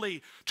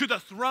boldly to the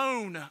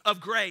throne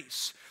of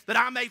grace, that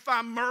I may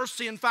find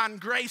mercy and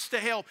find grace to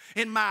help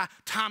in my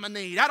time of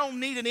need. I don't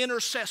need an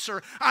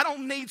intercessor. I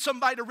don't need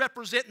somebody to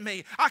represent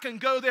me. I can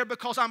go there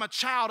because I'm a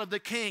child of the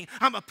King.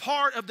 I'm a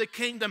part of the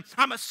kingdom.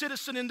 I'm a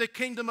citizen in the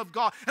kingdom of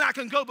God. And I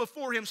can go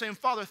before him saying,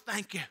 Father,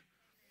 thank you.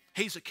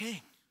 He's a king.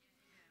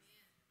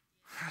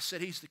 I said,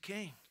 he's the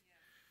king.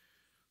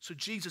 So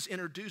Jesus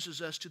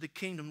introduces us to the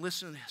kingdom.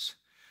 Listen to this.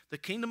 The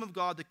kingdom of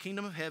God, the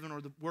kingdom of heaven,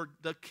 or the word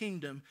the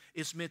kingdom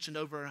is mentioned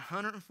over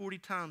 140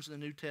 times in the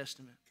New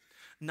Testament.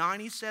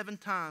 97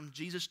 times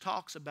Jesus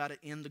talks about it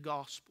in the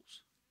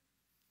Gospels.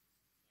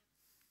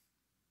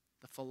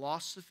 The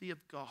philosophy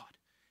of God,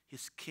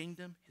 his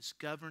kingdom, his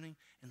governing,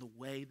 and the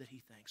way that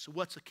he thinks. So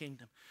what's a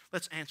kingdom?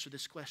 Let's answer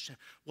this question.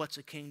 What's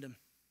a kingdom?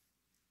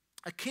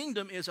 A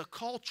kingdom is a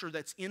culture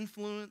that's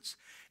influenced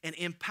and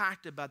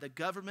impacted by the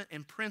government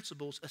and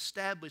principles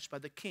established by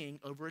the king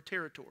over a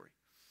territory.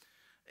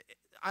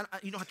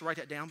 You don't have to write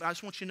that down, but I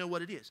just want you to know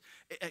what it is.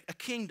 A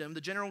kingdom, the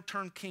general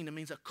term kingdom,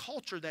 means a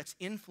culture that's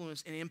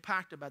influenced and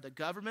impacted by the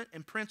government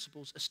and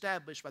principles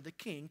established by the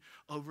king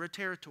over a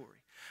territory.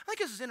 I think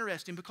this is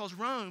interesting because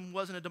Rome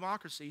wasn't a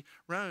democracy.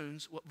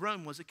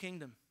 Rome was a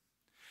kingdom.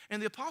 And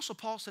the Apostle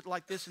Paul said it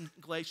like this in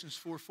Galatians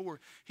 4:4.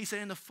 He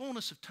said, in the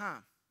fullness of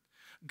time,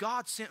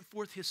 God sent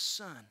forth his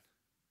son,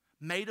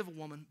 made of a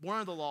woman,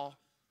 born of the law,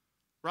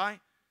 right?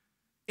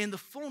 In the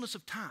fullness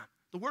of time.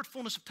 The word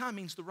fullness of time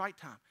means the right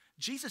time.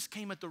 Jesus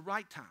came at the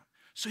right time.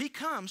 So he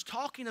comes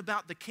talking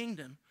about the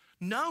kingdom,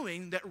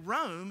 knowing that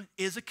Rome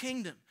is a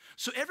kingdom.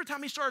 So every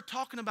time he started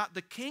talking about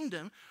the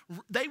kingdom,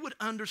 they would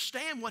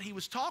understand what he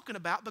was talking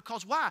about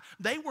because why?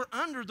 They were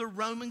under the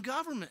Roman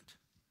government.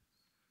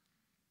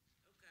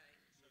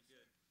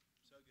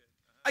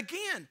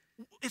 Again,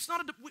 it's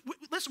not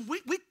listen,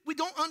 we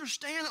don't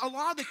understand a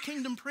lot of the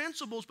kingdom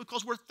principles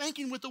because we're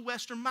thinking with the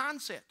Western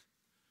mindset.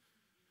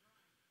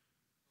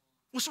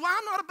 Well, so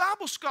I'm not a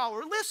Bible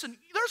scholar. Listen,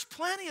 there's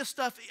plenty of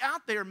stuff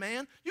out there,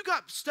 man. You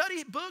got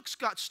study books,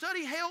 got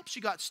study helps,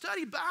 you got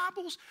study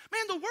Bibles.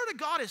 Man, the Word of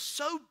God is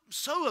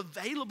so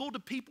available to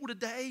people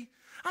today.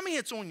 I mean,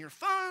 it's on your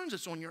phones,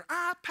 it's on your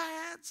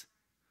iPads.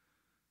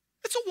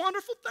 It's a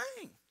wonderful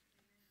thing.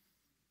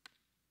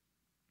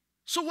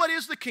 So what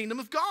is the kingdom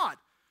of God?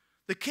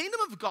 The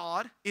kingdom of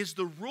God is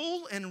the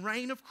rule and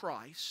reign of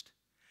Christ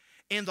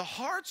in the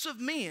hearts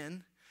of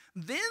men.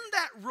 Then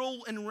that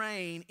rule and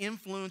reign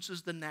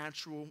influences the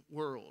natural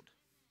world.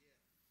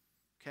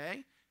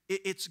 Okay?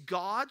 It's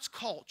God's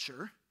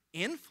culture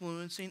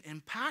influencing,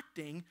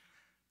 impacting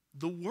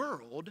the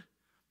world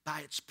by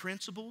its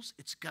principles,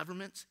 its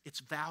governments, its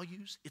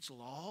values, its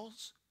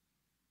laws.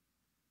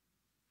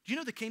 Do you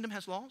know the kingdom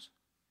has laws?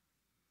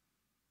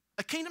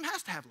 A kingdom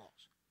has to have laws.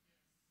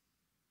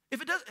 If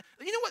it does,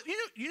 you know what?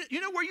 You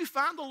know where you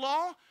find the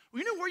law?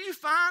 You know where you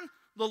find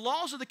the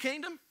laws of the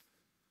kingdom?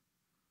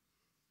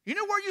 You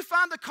know where you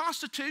find the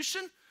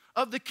Constitution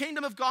of the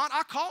kingdom of God?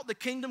 I call it the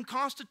kingdom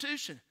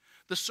constitution,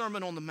 the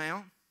Sermon on the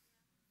Mount.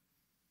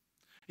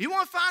 You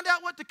want to find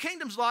out what the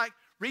kingdom's like?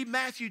 Read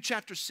Matthew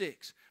chapter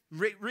 6.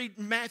 Read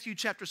Matthew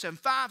chapter 7,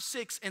 5,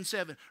 6, and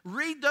 7.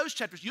 Read those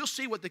chapters. You'll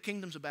see what the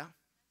kingdom's about.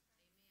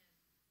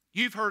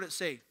 You've heard it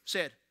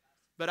said,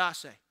 but I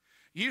say.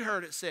 You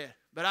heard it said,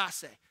 but I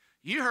say.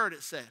 You heard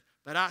it said,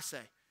 but I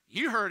say.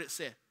 You heard it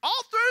said.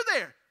 All through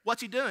there.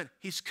 What's he doing?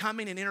 He's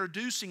coming and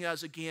introducing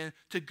us again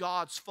to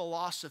God's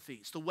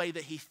philosophies, the way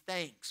that he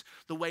thinks,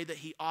 the way that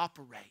he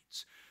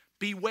operates.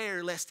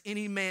 Beware lest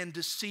any man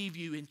deceive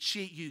you and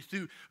cheat you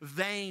through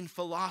vain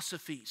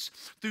philosophies,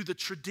 through the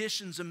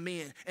traditions of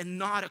men, and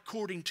not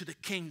according to the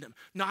kingdom,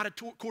 not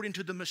according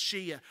to the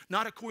Messiah,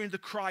 not according to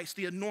Christ,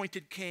 the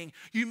anointed king.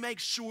 You make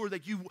sure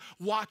that you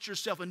watch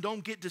yourself and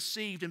don't get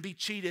deceived and be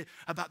cheated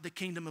about the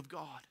kingdom of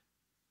God.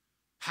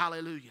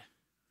 Hallelujah.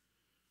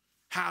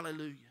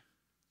 Hallelujah.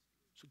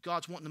 So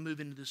God's wanting to move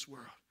into this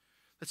world.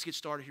 Let's get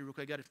started here real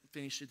quick. I got to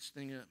finish this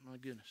thing up. My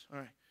goodness. All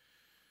right.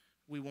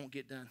 We won't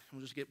get done.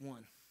 We'll just get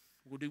one.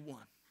 We'll do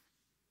one.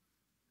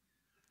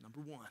 Number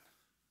one.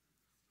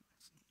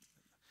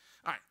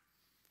 All right.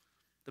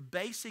 The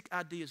basic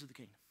ideas of the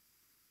kingdom.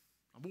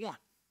 Number one,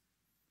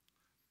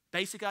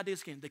 basic ideas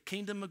of the kingdom. The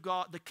kingdom of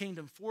God, the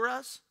kingdom for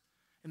us,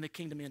 and the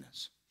kingdom in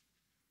us.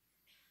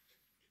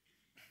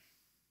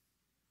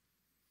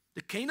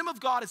 The kingdom of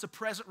God is a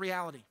present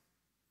reality.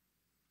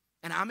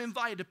 And I'm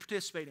invited to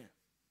participate in it.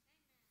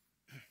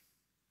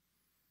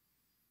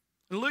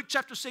 In Luke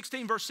chapter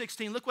 16, verse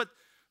 16, look what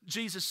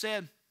Jesus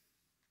said.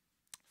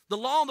 The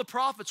law and the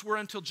prophets were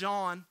until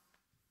John.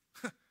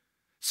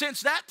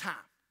 Since that time,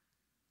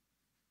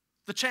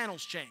 the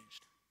channel's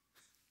changed.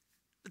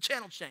 The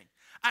channel's changed.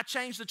 I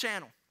changed the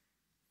channel.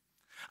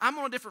 I'm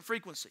on a different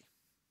frequency.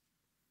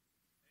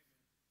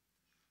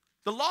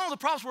 The law and the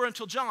prophets were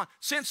until John.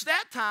 Since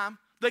that time,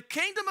 the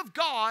kingdom of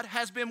God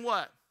has been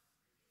what?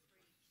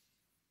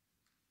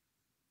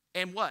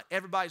 And what?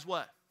 Everybody's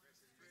what?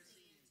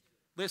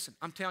 Listen,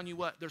 I'm telling you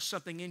what, there's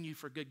something in you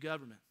for good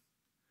government.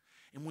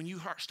 And when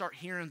you start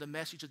hearing the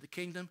message of the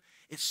kingdom,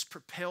 it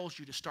propels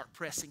you to start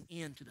pressing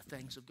into the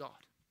things of God.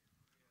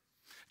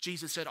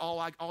 Jesus said,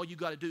 all you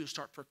got to do is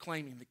start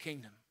proclaiming the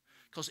kingdom.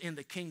 Because in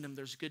the kingdom,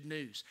 there's good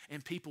news.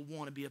 And people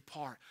want to be a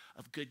part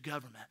of good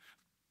government.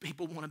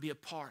 People want to be a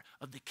part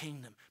of the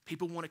kingdom.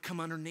 People want to come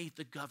underneath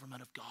the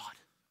government of God.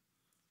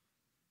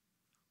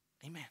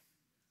 Amen.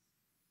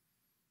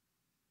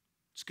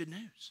 It's good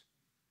news.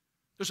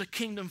 There's a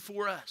kingdom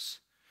for us.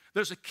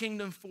 There's a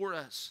kingdom for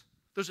us.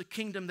 There's a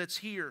kingdom that's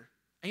here.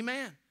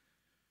 Amen.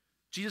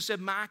 Jesus said,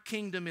 my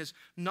kingdom is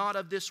not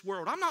of this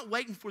world. I'm not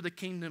waiting for the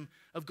kingdom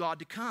of God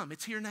to come.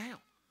 It's here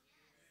now.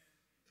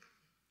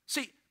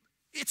 See,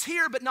 it's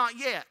here but not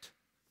yet.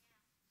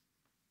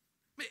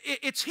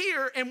 It's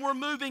here and we're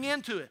moving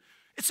into it.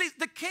 See,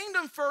 the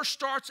kingdom first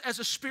starts as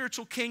a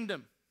spiritual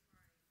kingdom.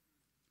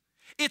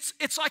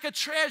 It's like a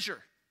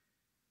treasure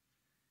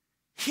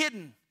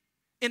hidden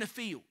in a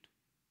field.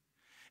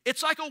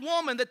 It's like a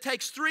woman that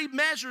takes 3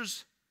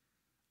 measures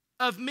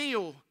of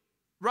meal,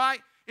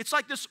 right? It's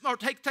like this, or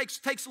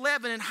takes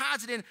leaven and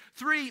hides it in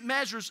 3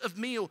 measures of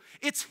meal.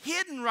 It's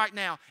hidden right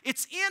now.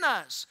 It's in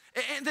us.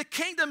 And the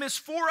kingdom is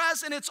for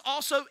us and it's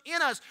also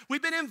in us.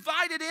 We've been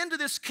invited into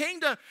this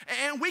kingdom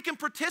and we can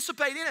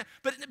participate in it.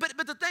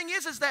 But the thing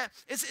is that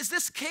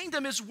this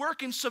kingdom is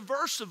working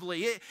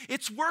subversively.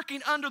 It's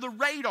working under the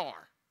radar.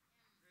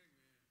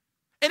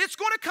 And it's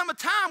going to come a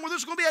time where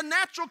there's going to be a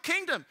natural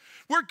kingdom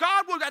where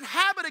God will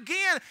inhabit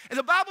again. And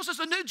the Bible says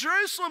the new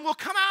Jerusalem will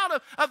come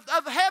out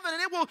of heaven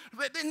and it will,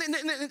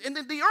 and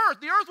the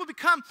earth will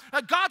become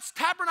God's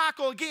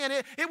tabernacle again.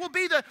 It will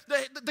be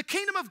the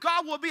kingdom of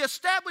God will be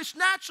established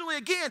naturally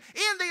again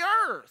in the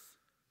earth.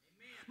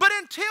 Amen. But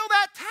until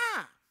that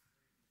time,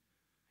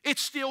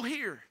 it's still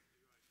here.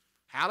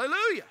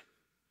 Hallelujah.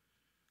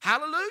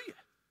 Hallelujah.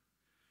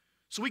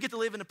 So we get to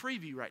live in a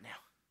preview right now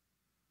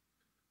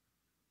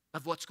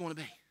of what's going to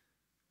be.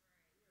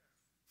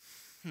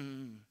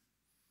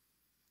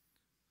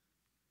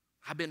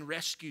 I've been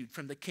rescued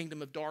from the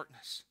kingdom of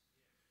darkness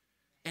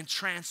and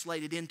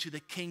translated into the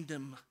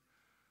kingdom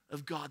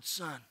of God's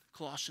Son,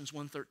 Colossians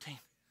 1:13.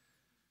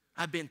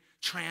 I've been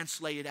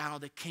translated out of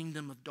the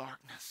kingdom of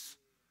darkness.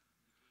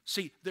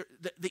 See,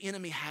 the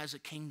enemy has a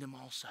kingdom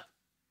also.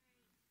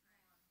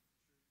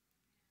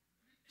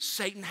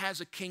 Satan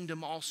has a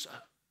kingdom also.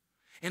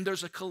 And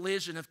there's a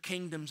collision of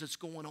kingdoms that's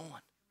going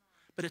on.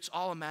 But it's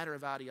all a matter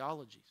of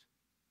ideologies.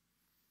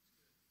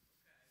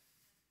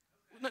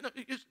 No,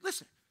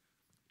 listen.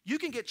 You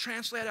can get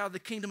translated out of the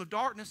kingdom of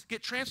darkness,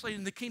 get translated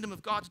in the kingdom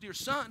of God's dear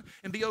Son,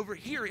 and be over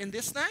here in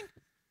this thing,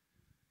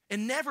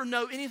 and never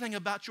know anything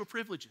about your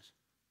privileges.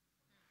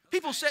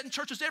 People sit in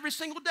churches every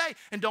single day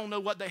and don't know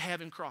what they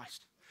have in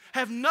Christ.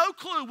 Have no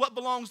clue what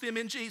belongs to them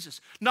in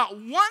Jesus. Not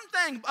one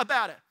thing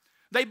about it.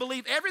 They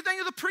believe everything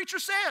that the preacher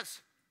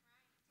says.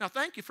 Now,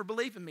 thank you for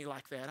believing me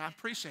like that. I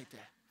appreciate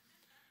that.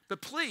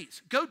 But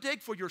please, go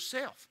dig for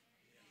yourself.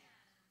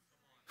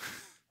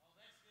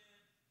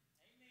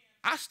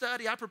 I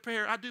study, I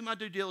prepare, I do my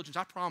due diligence.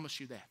 I promise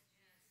you that.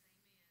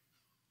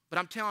 But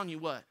I'm telling you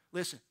what,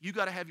 listen, you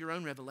got to have your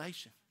own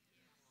revelation.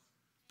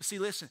 But see,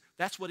 listen,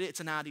 that's what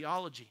it's an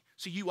ideology.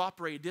 So you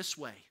operate this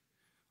way.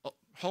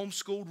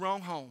 Homeschooled,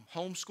 wrong home.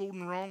 Homeschooled in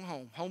the wrong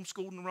home.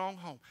 Homeschooled in the wrong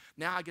home.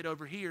 Now I get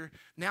over here.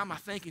 Now my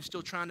thinking's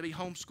still trying to be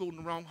homeschooled in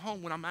the wrong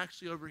home when I'm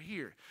actually over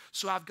here.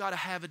 So I've got to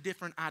have a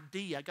different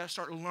idea. I've got to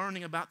start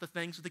learning about the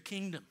things of the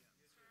kingdom.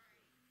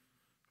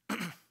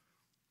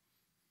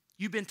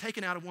 You've been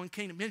taken out of one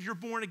kingdom. Man, you're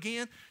born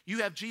again. You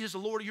have Jesus, the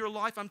Lord of your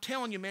life. I'm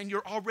telling you, man,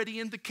 you're already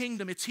in the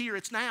kingdom. It's here.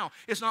 It's now.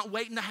 It's not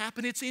waiting to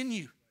happen. It's in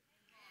you.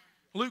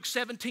 Luke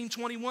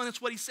 17:21,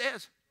 that's what he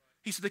says.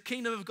 He said, the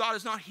kingdom of God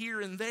is not here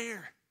and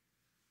there.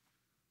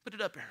 Put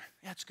it up there.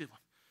 Yeah, that's a good one.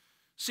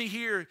 See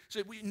here.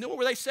 So we know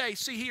where they say,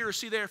 see here or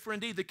see there, for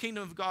indeed the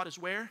kingdom of God is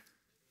where?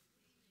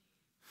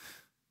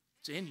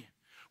 It's in you.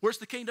 Where's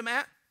the kingdom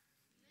at?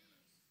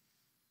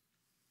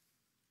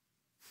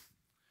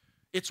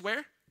 It's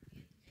where?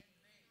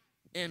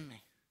 In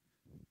me.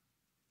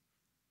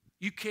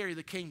 You carry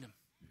the kingdom.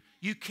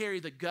 You carry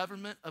the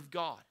government of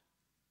God.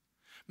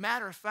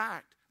 Matter of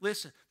fact,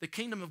 listen, the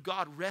kingdom of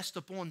God rests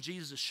upon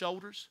Jesus'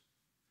 shoulders,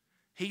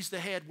 He's the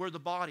head, we're the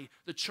body.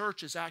 The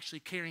church is actually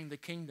carrying the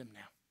kingdom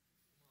now.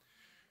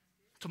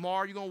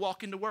 Tomorrow you're going to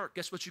walk into work.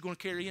 Guess what you're going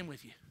to carry in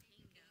with you?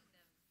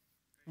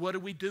 What are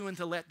we doing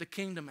to let the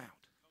kingdom out?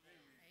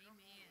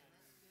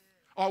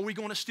 Are we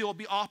going to still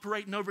be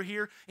operating over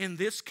here in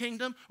this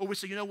kingdom? Or we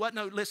say, you know what?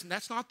 No, listen,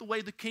 that's not the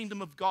way the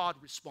kingdom of God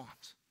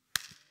responds.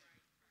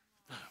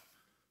 No.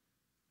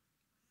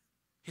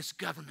 His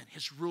government,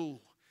 His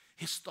rule,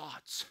 His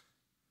thoughts.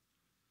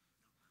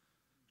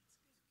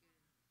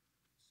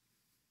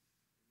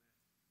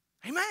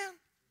 Amen.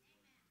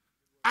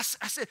 I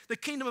said the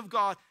kingdom of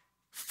God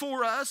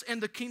for us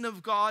and the kingdom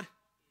of God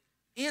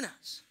in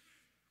us.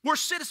 We're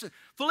citizens.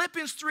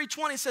 Philippians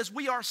 3:20 says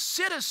we are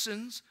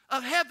citizens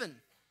of heaven.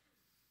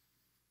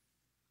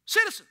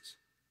 Citizens.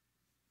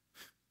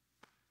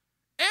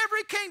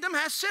 Every kingdom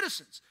has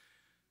citizens.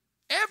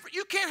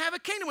 You can't have a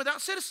kingdom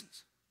without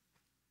citizens.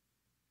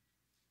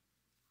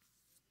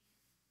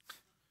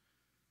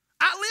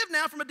 I live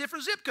now from a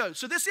different zip code,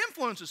 so this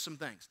influences some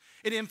things.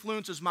 It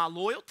influences my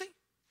loyalty.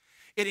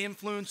 It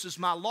influences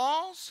my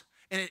laws,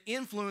 and it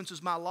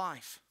influences my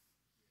life.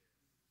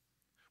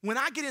 When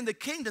I get in the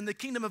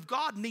kingdom of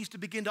God needs to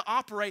begin to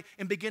operate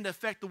and begin to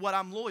affect what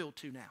I'm loyal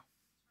to now.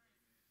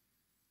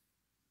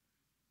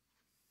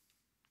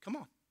 Come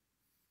on.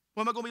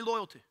 What am I going to be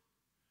loyal to?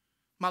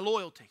 My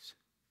loyalties,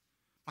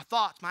 my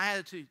thoughts, my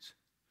attitudes.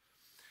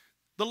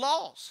 The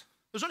laws.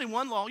 There's only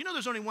one law. You know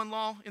there's only one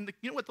law in the,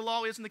 you know what the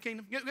law is in the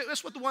kingdom?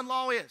 That's what the one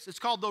law is. It's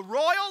called the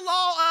royal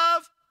law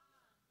of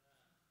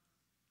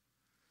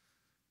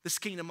this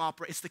kingdom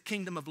operates. It's the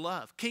kingdom of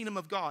love, kingdom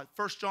of God.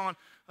 1 John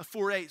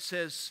 4:8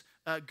 says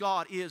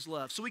God is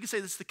love. So we can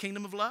say this is the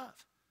kingdom of love.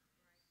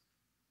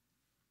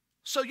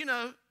 So, you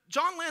know,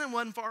 John Lennon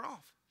wasn't far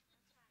off.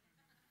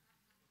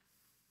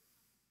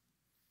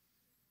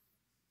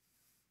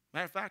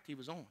 Matter of fact, he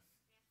was on.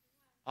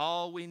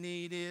 All we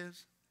need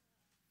is,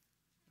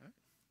 right?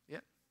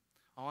 Yep,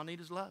 all I need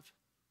is love.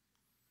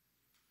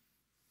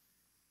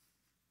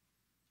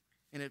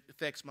 And it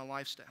affects my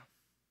lifestyle.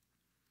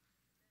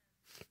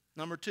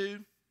 Number 2,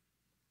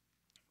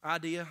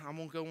 idea, I'm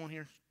going to go on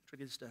here, try to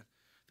get this done.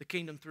 The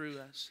kingdom through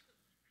us.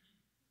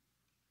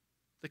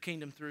 The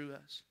kingdom through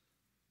us.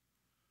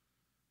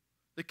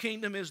 The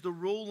kingdom is the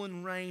rule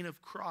and reign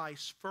of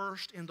Christ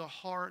first in the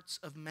hearts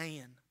of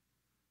man.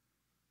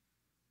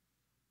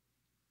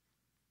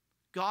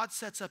 God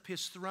sets up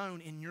His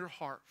throne in your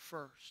heart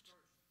first.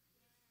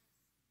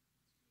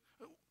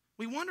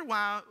 We wonder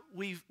why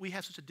we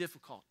have such a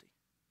difficulty.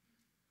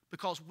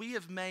 Because we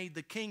have made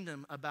the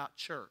kingdom about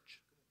church.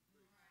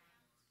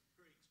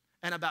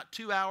 And about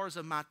 2 hours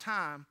of my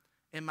time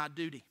and my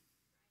duty.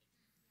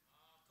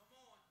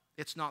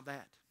 It's not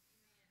that.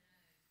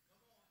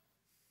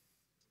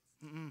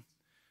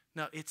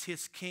 No, it's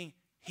His king.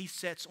 He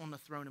sits on the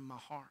throne in my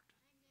heart.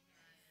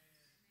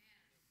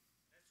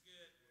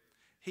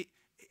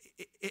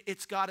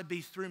 It's got to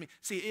be through me.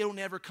 See, it'll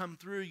never come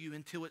through you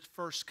until it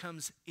first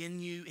comes in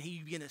you and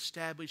you can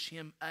establish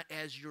Him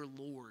as your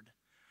Lord.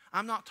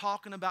 I'm not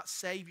talking about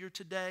Savior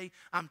today.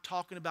 I'm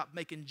talking about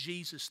making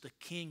Jesus the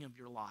King of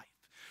your life.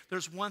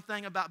 There's one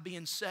thing about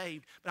being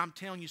saved, but I'm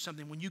telling you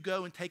something. When you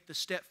go and take the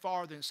step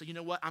farther and say, you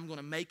know what, I'm going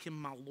to make Him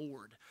my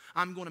Lord.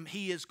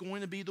 He is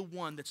going to be the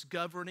one that's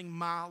governing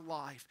my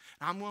life.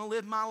 And I'm going to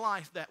live my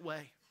life that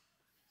way.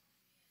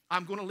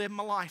 I'm going to live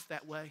my life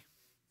that way.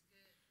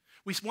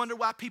 We wonder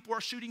why people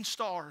are shooting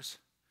stars.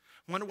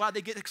 Wonder why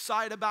they get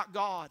excited about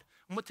God.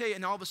 I'm going to tell you,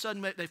 and all of a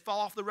sudden they fall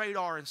off the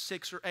radar in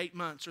 6 or 8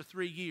 months or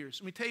 3 years.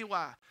 Let me tell you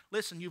why.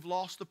 Listen, you've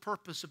lost the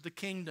purpose of the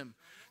kingdom.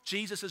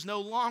 Jesus is no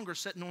longer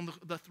sitting on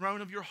the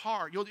throne of your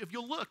heart. If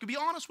you'll look, be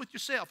honest with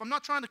yourself. I'm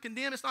not trying to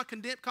condemn. It's not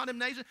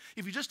condemnation.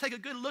 If you just take a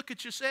good look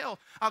at yourself,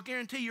 I'll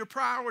guarantee your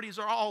priorities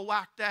are all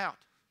whacked out.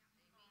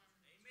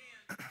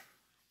 Amen.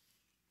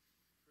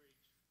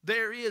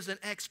 There is an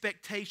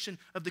expectation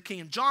of the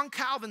kingdom. John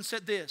Calvin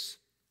said this.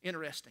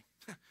 Interesting.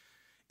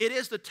 It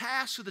is the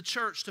task of the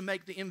church to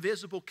make the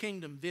invisible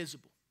kingdom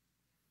visible.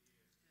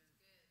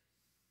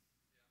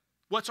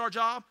 What's our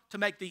job? To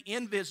make the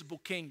invisible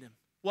kingdom.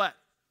 What?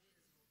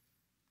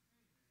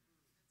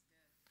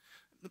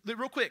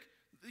 Real quick.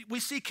 We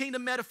see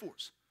kingdom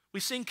metaphors.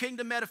 We sing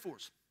kingdom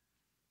metaphors.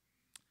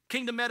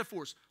 Kingdom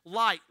metaphors.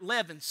 Light,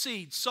 leaven,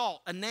 seed,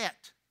 salt, a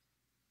net.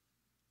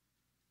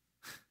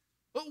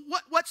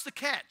 What's the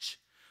catch?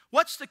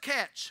 What's the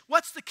catch?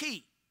 What's the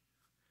key?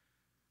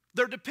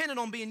 They're dependent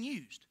on being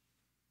used.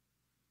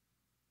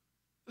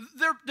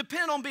 They're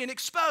dependent on being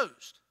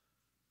exposed.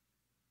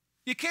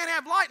 You can't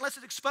have light unless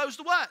it's exposed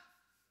to what?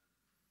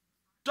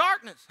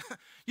 Darkness.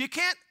 You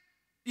can't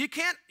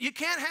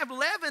have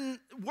leaven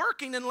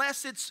working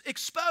unless it's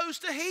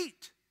exposed to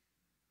heat.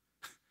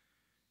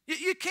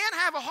 You can't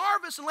have a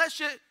harvest unless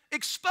you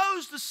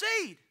expose the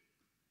seed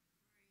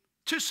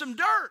to some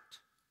dirt.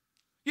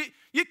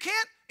 You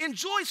can't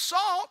enjoy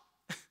salt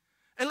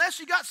unless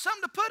you got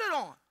something to put it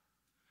on.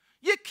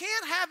 You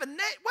can't have a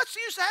net. What's the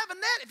use to have a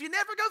net if you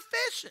never go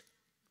fishing?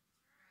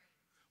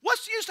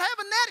 What's the use to have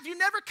a net if you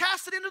never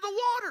cast it into the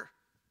water?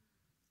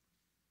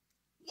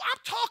 I'm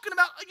talking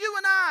about you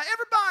and I,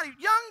 everybody,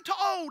 young to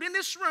old in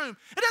this room.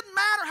 It doesn't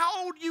matter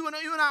how old you and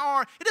I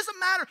are. It doesn't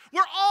matter.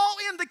 We're all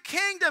in the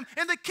kingdom,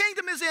 and the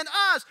kingdom is in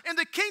us, and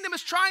the kingdom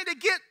is trying to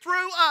get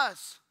through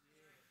us.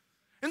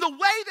 And the way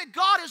that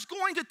God is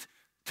going to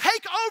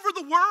take over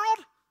the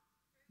world,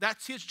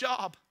 that's his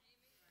job.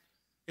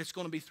 It's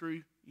going to be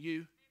through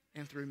you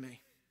and through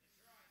me.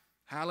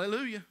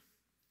 Hallelujah.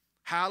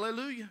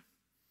 Hallelujah.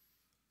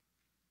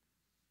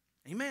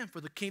 Amen. For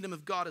the kingdom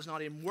of God is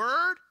not in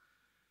word,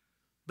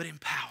 but in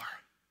power.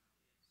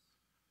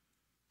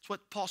 That's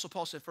what Apostle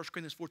Paul said, 1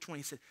 Corinthians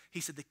 4:20.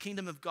 He said, the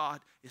kingdom of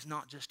God is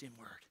not just in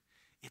word,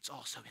 it's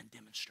also in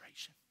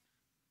demonstration.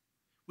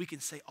 We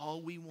can say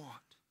all we want,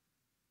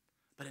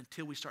 but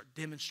until we start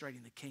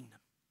demonstrating the kingdom,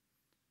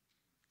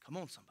 come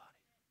on, somebody.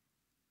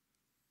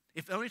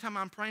 If the only time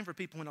I'm praying for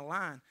people in a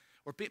line,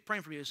 or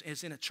praying for you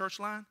is in a church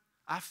line,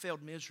 I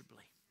failed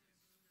miserably.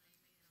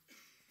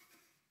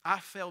 I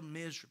failed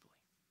miserably.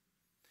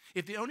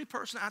 If the only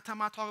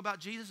time I talk about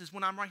Jesus is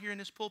when I'm right here in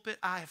this pulpit,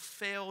 I have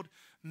failed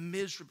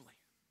miserably.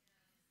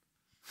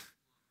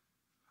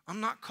 I'm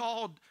not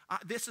called,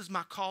 this is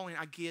my calling,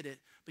 I get it.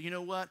 But you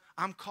know what?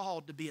 I'm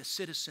called to be a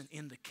citizen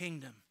in the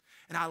kingdom.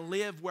 And I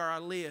live where I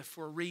live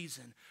for a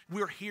reason.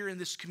 We're here in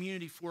this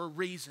community for a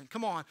reason.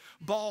 Come on,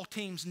 ball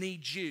teams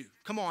need you.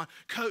 Come on,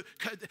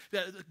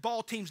 the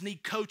ball teams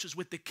need coaches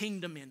with the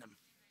kingdom in them.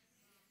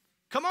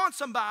 Come on,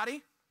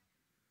 somebody.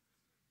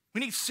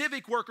 We need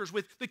civic workers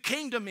with the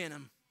kingdom in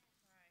them.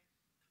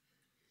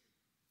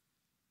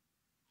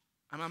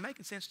 Am I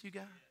making sense to you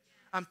guys?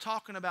 I'm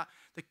talking about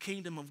the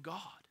kingdom of God.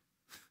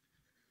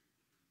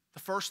 The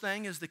first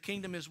thing is the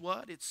kingdom is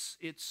what?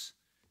 It's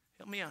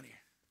help me out here.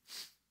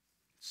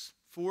 It's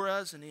for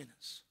us and in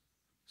us.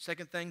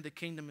 Second thing, the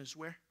kingdom is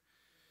where?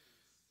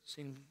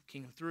 Seeing the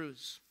kingdom through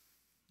us.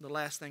 The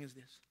last thing is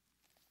this.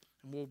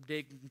 And we'll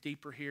dig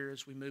deeper here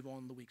as we move on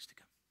in the weeks to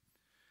come.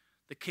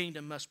 The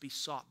kingdom must be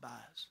sought by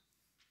us.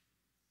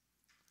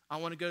 I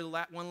want to go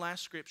to one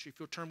last scripture. If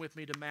you'll turn with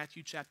me to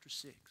Matthew chapter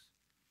 6.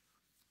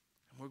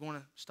 And we're going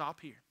to stop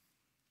here.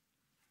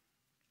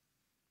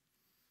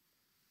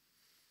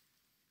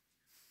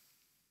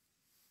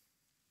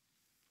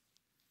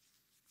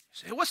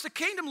 You say, what's the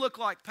kingdom look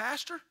like,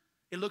 Pastor?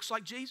 It looks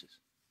like Jesus.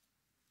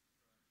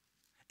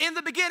 In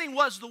the beginning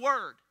was the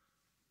Word.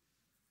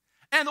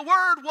 And the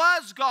Word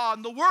was God,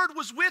 and the Word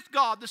was with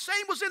God. The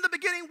same was in the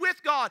beginning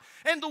with God.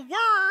 And the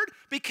Word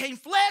became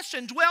flesh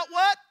and dwelt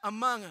what?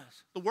 Among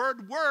us. The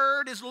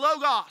word is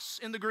logos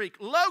in the Greek.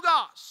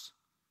 Logos.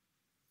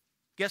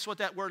 Guess what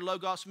that word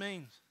logos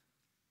means?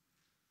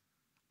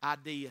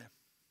 Idea.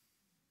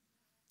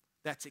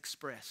 That's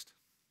expressed.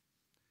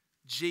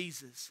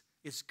 Jesus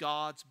is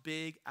God's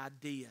big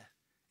idea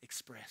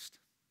expressed.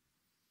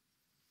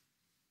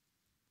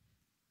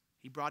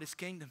 He brought his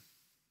kingdom.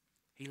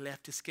 He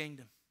left his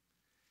kingdom.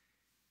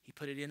 He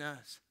put it in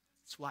us.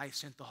 That's why he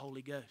sent the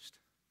Holy Ghost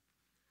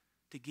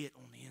to get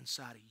on the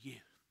inside of you.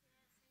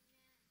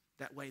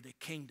 That way the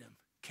kingdom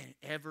can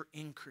ever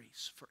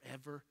increase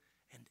forever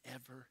and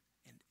ever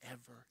and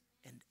ever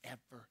and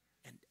ever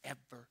and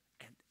ever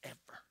and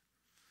ever.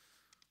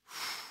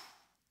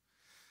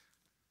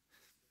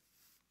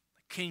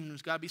 The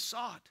kingdom's got to be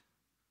sought.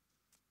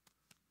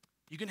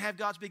 You can have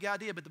God's big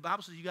idea, but the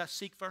Bible says you got to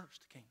seek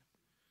first the kingdom.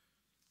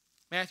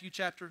 Matthew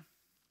chapter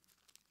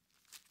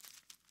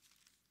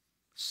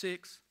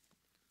 6.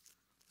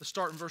 Let's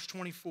start in verse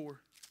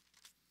 24.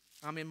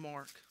 I'm in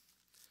Mark.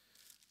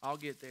 I'll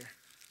get there.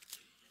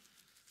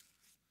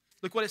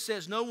 Look what it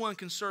says. No one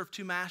can serve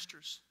two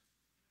masters.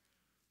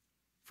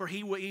 For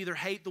he will either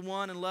hate the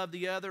one and love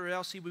the other, or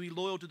else he will be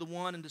loyal to the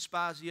one and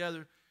despise the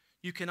other.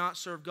 You cannot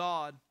serve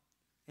God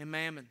and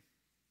mammon.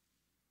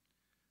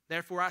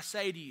 Therefore I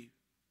say to you,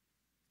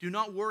 do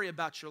not worry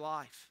about your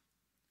life,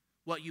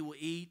 what you will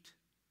eat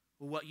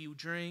or what you will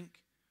drink,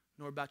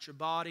 nor about your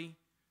body,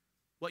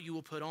 what you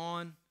will put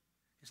on.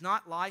 Is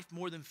not life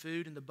more than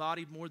food and the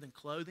body more than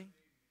clothing?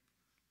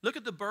 Look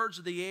at the birds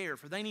of the air,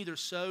 for they neither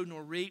sow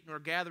nor reap nor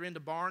gather into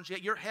barns,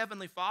 yet your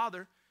heavenly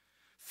Father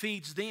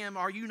feeds them.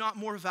 Are you not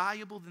more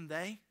valuable than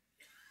they?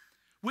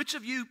 Which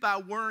of you by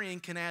worrying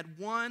can add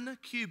 1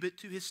 cubit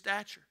to his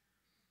stature?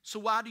 So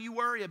why do you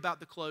worry about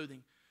the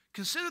clothing?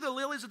 Consider the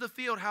lilies of the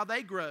field, how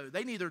they grow.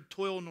 They neither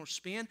toil nor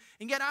spin.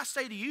 And yet I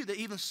say to you that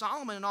even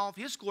Solomon in all of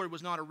his glory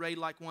was not arrayed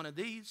like one of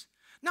these.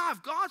 Now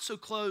if God so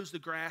clothes the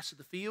grass of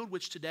the field,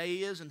 which today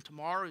is and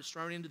tomorrow is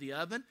thrown into the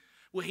oven,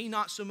 will he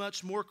not so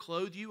much more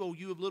clothe you, O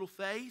you of little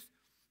faith?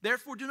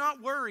 Therefore do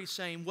not worry,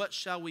 saying, what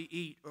shall we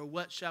eat, or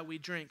what shall we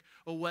drink,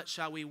 or what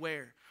shall we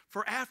wear?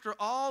 For after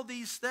all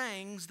these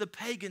things the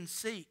pagans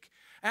seek.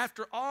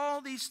 After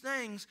all these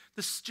things,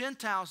 the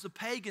Gentiles, the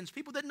pagans,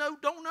 people that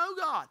don't know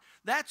God,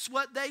 that's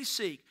what they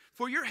seek.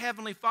 For your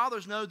heavenly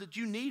fathers know that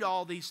you need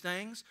all these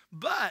things.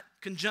 But,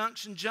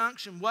 conjunction,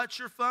 what's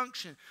your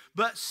function?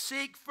 But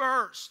seek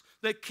first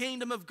the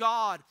kingdom of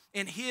God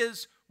and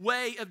his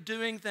way of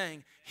doing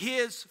things,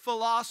 His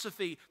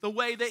philosophy, the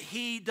way that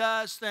He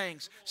does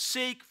things.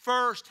 Seek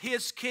first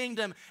His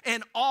kingdom,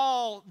 and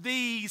all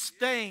these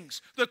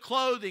things, the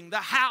clothing, the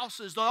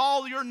houses,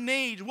 all your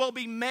needs will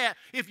be met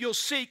if you'll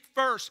seek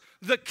first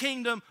the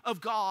kingdom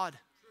of God.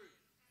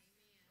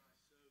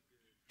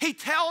 He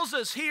tells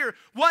us here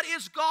what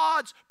is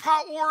God's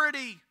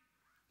priority.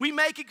 We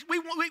make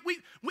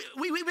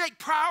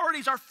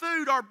priorities, our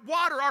food, our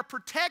water, our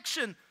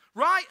protection,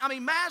 right? I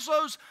mean,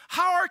 Maslow's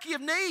hierarchy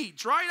of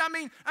needs, right? I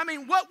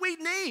mean, what we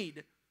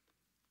need.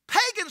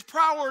 Pagans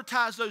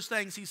prioritize those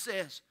things, he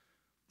says.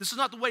 This is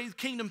not the way the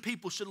kingdom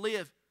people should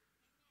live.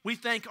 We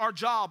think our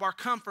job, our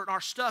comfort, our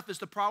stuff is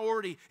the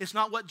priority. It's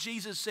not what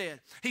Jesus said.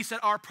 He said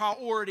our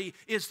priority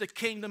is the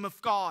kingdom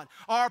of God.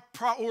 Our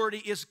priority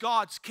is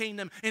God's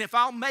kingdom. And if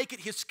I'll make it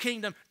His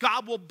kingdom,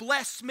 God will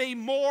bless me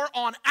more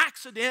on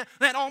accident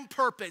than on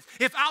purpose.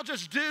 If I'll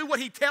just do what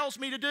He tells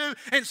me to do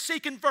and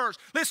seek Him first.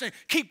 Listen,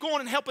 keep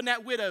going and helping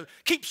that widow.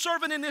 Keep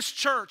serving in this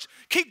church.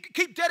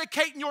 Keep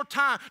dedicating your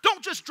time.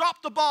 Don't just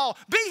drop the ball.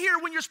 Be here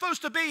when you're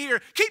supposed to be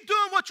here. Keep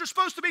doing what you're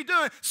supposed to be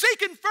doing.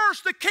 Seeking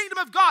first the kingdom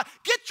of God.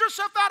 Get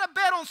yourself out of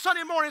bed on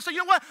Sunday morning and say, you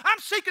know what? I'm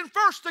seeking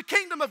first the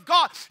kingdom of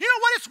God. You know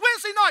what? It's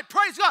Wednesday night.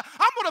 Praise God.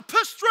 I'm going to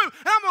push through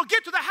and I'm going to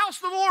get to the house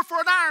of the Lord for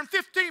an hour and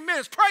 15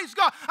 minutes. Praise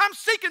God. I'm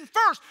seeking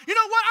first. You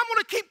know what? I'm going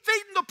to keep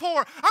feeding the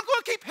poor. I'm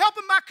going to keep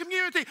helping my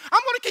community.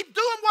 I'm going to keep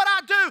doing what I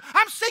do.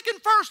 I'm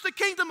seeking first the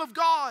kingdom of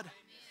God.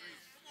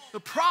 The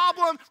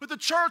problem with the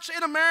church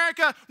in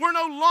America, we're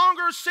no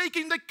longer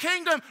seeking the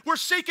kingdom. We're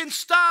seeking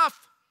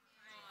stuff.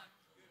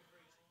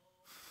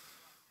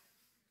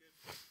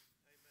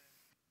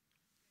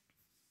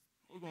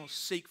 We're going to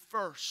seek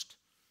first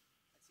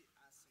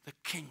the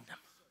kingdom.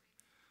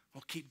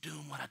 I'll keep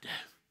doing what I do.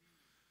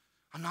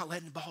 I'm not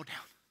letting the ball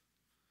down.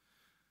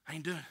 I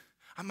ain't doing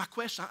it. My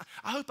question,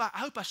 I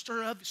hope I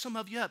stir up some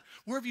of you up.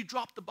 Where have you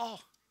dropped the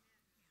ball?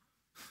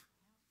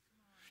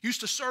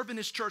 Used to serve in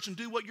this church and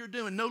do what you're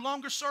doing. No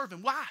longer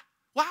serving. Why?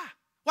 Why?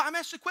 Why? I'm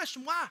asking the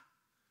question. Why?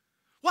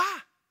 Why?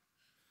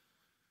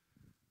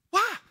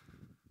 Why?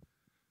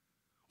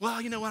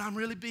 Well, you know what? I'm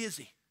really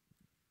busy.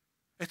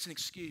 That's an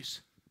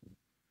excuse.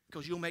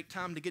 Because you'll make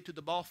time to get to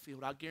the ball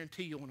field. I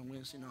guarantee you on a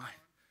Wednesday night.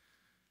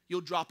 You'll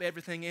drop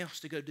everything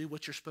else to go do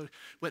what you're supposed,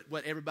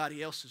 what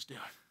everybody else is doing.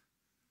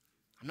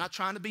 I'm not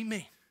trying to be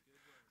mean.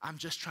 I'm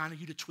just trying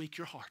you to tweak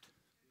your heart.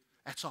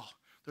 That's all.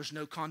 There's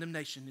no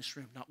condemnation in this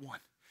room, not one.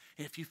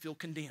 And if you feel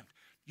condemned,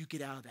 you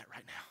get out of that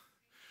right now.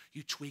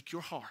 You tweak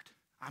your heart.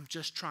 I'm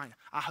just trying.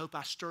 I hope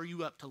I stir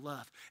you up to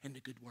love and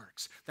to good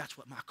works. That's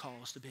what my call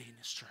is to be in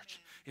this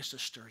church, is to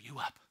stir you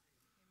up.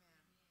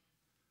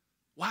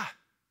 Why?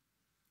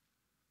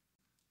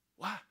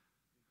 Why?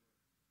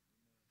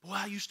 Boy,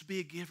 I used to be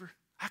a giver.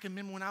 I can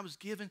remember when I was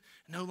giving,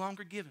 no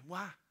longer giving.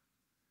 Why?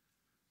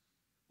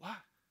 Why?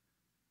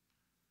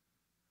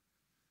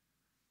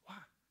 Why?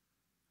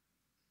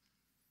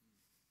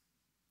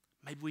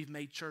 Maybe we've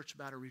made church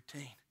about a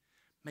routine.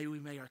 Maybe we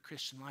made our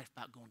Christian life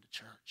about going to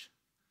church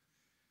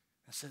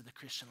instead of the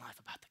Christian life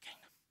about the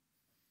kingdom.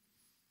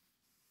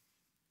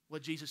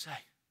 What did Jesus say?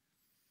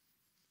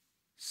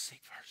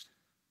 Seek first.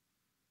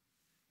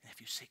 And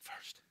if you seek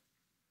first,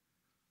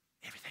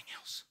 everything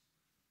else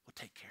will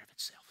take care of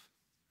itself.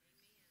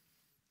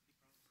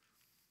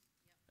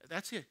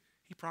 That's it.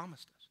 He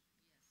promised us.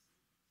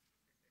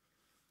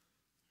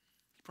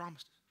 He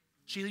promised us.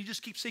 Sheila, you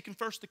just keep seeking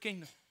first the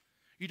kingdom.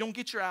 You don't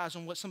get your eyes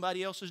on what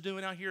somebody else is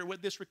doing out here, or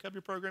what this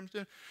recovery program is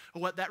doing,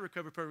 or what that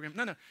recovery program.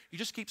 No. You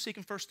just keep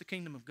seeking first the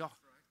kingdom of God.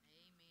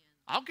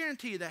 Amen. I'll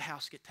guarantee you that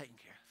house get taken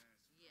care of.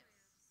 Yes.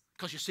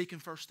 Because you're seeking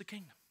first the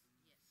kingdom.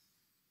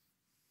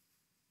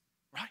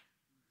 Yes. Right?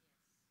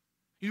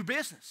 Your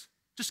business.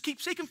 Just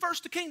keep seeking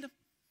first the kingdom.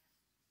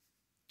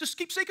 Just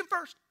keep seeking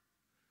first.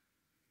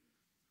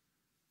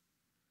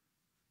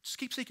 Just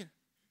keep seeking.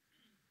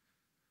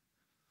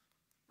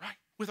 Right?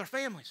 With our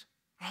families,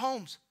 our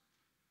homes.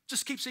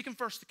 Just keep seeking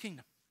first the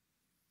kingdom.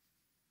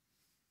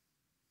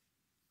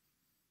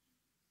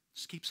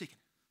 Just keep seeking.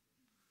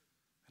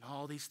 And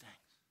all these things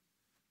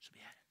should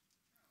be added.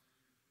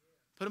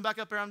 Put them back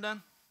up there, I'm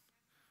done.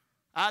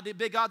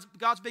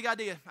 God's big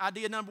idea.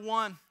 Idea number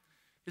one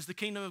is the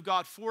kingdom of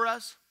God for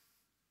us.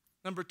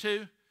 Number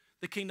two,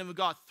 the kingdom of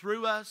God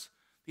through us.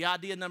 The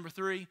idea number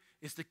three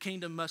is the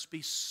kingdom must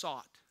be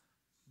sought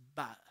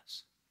by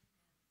us.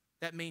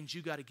 That means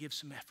you got to give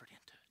some effort into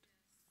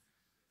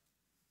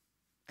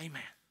it.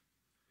 Amen.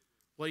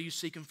 What are you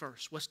seeking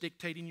first? What's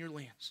dictating your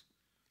lens?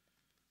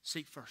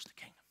 Seek first the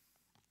kingdom.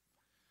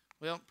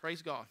 Well,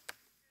 praise God.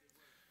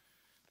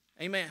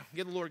 Amen.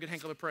 Give the Lord a good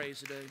hand of praise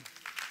today.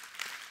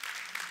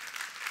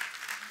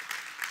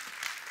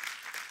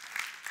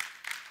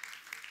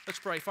 Let's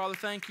pray. Father,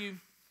 thank you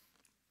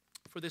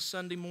for this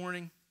Sunday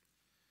morning,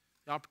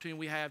 the opportunity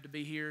we have to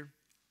be here.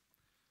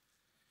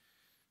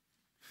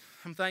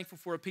 I'm thankful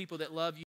for a people that love you.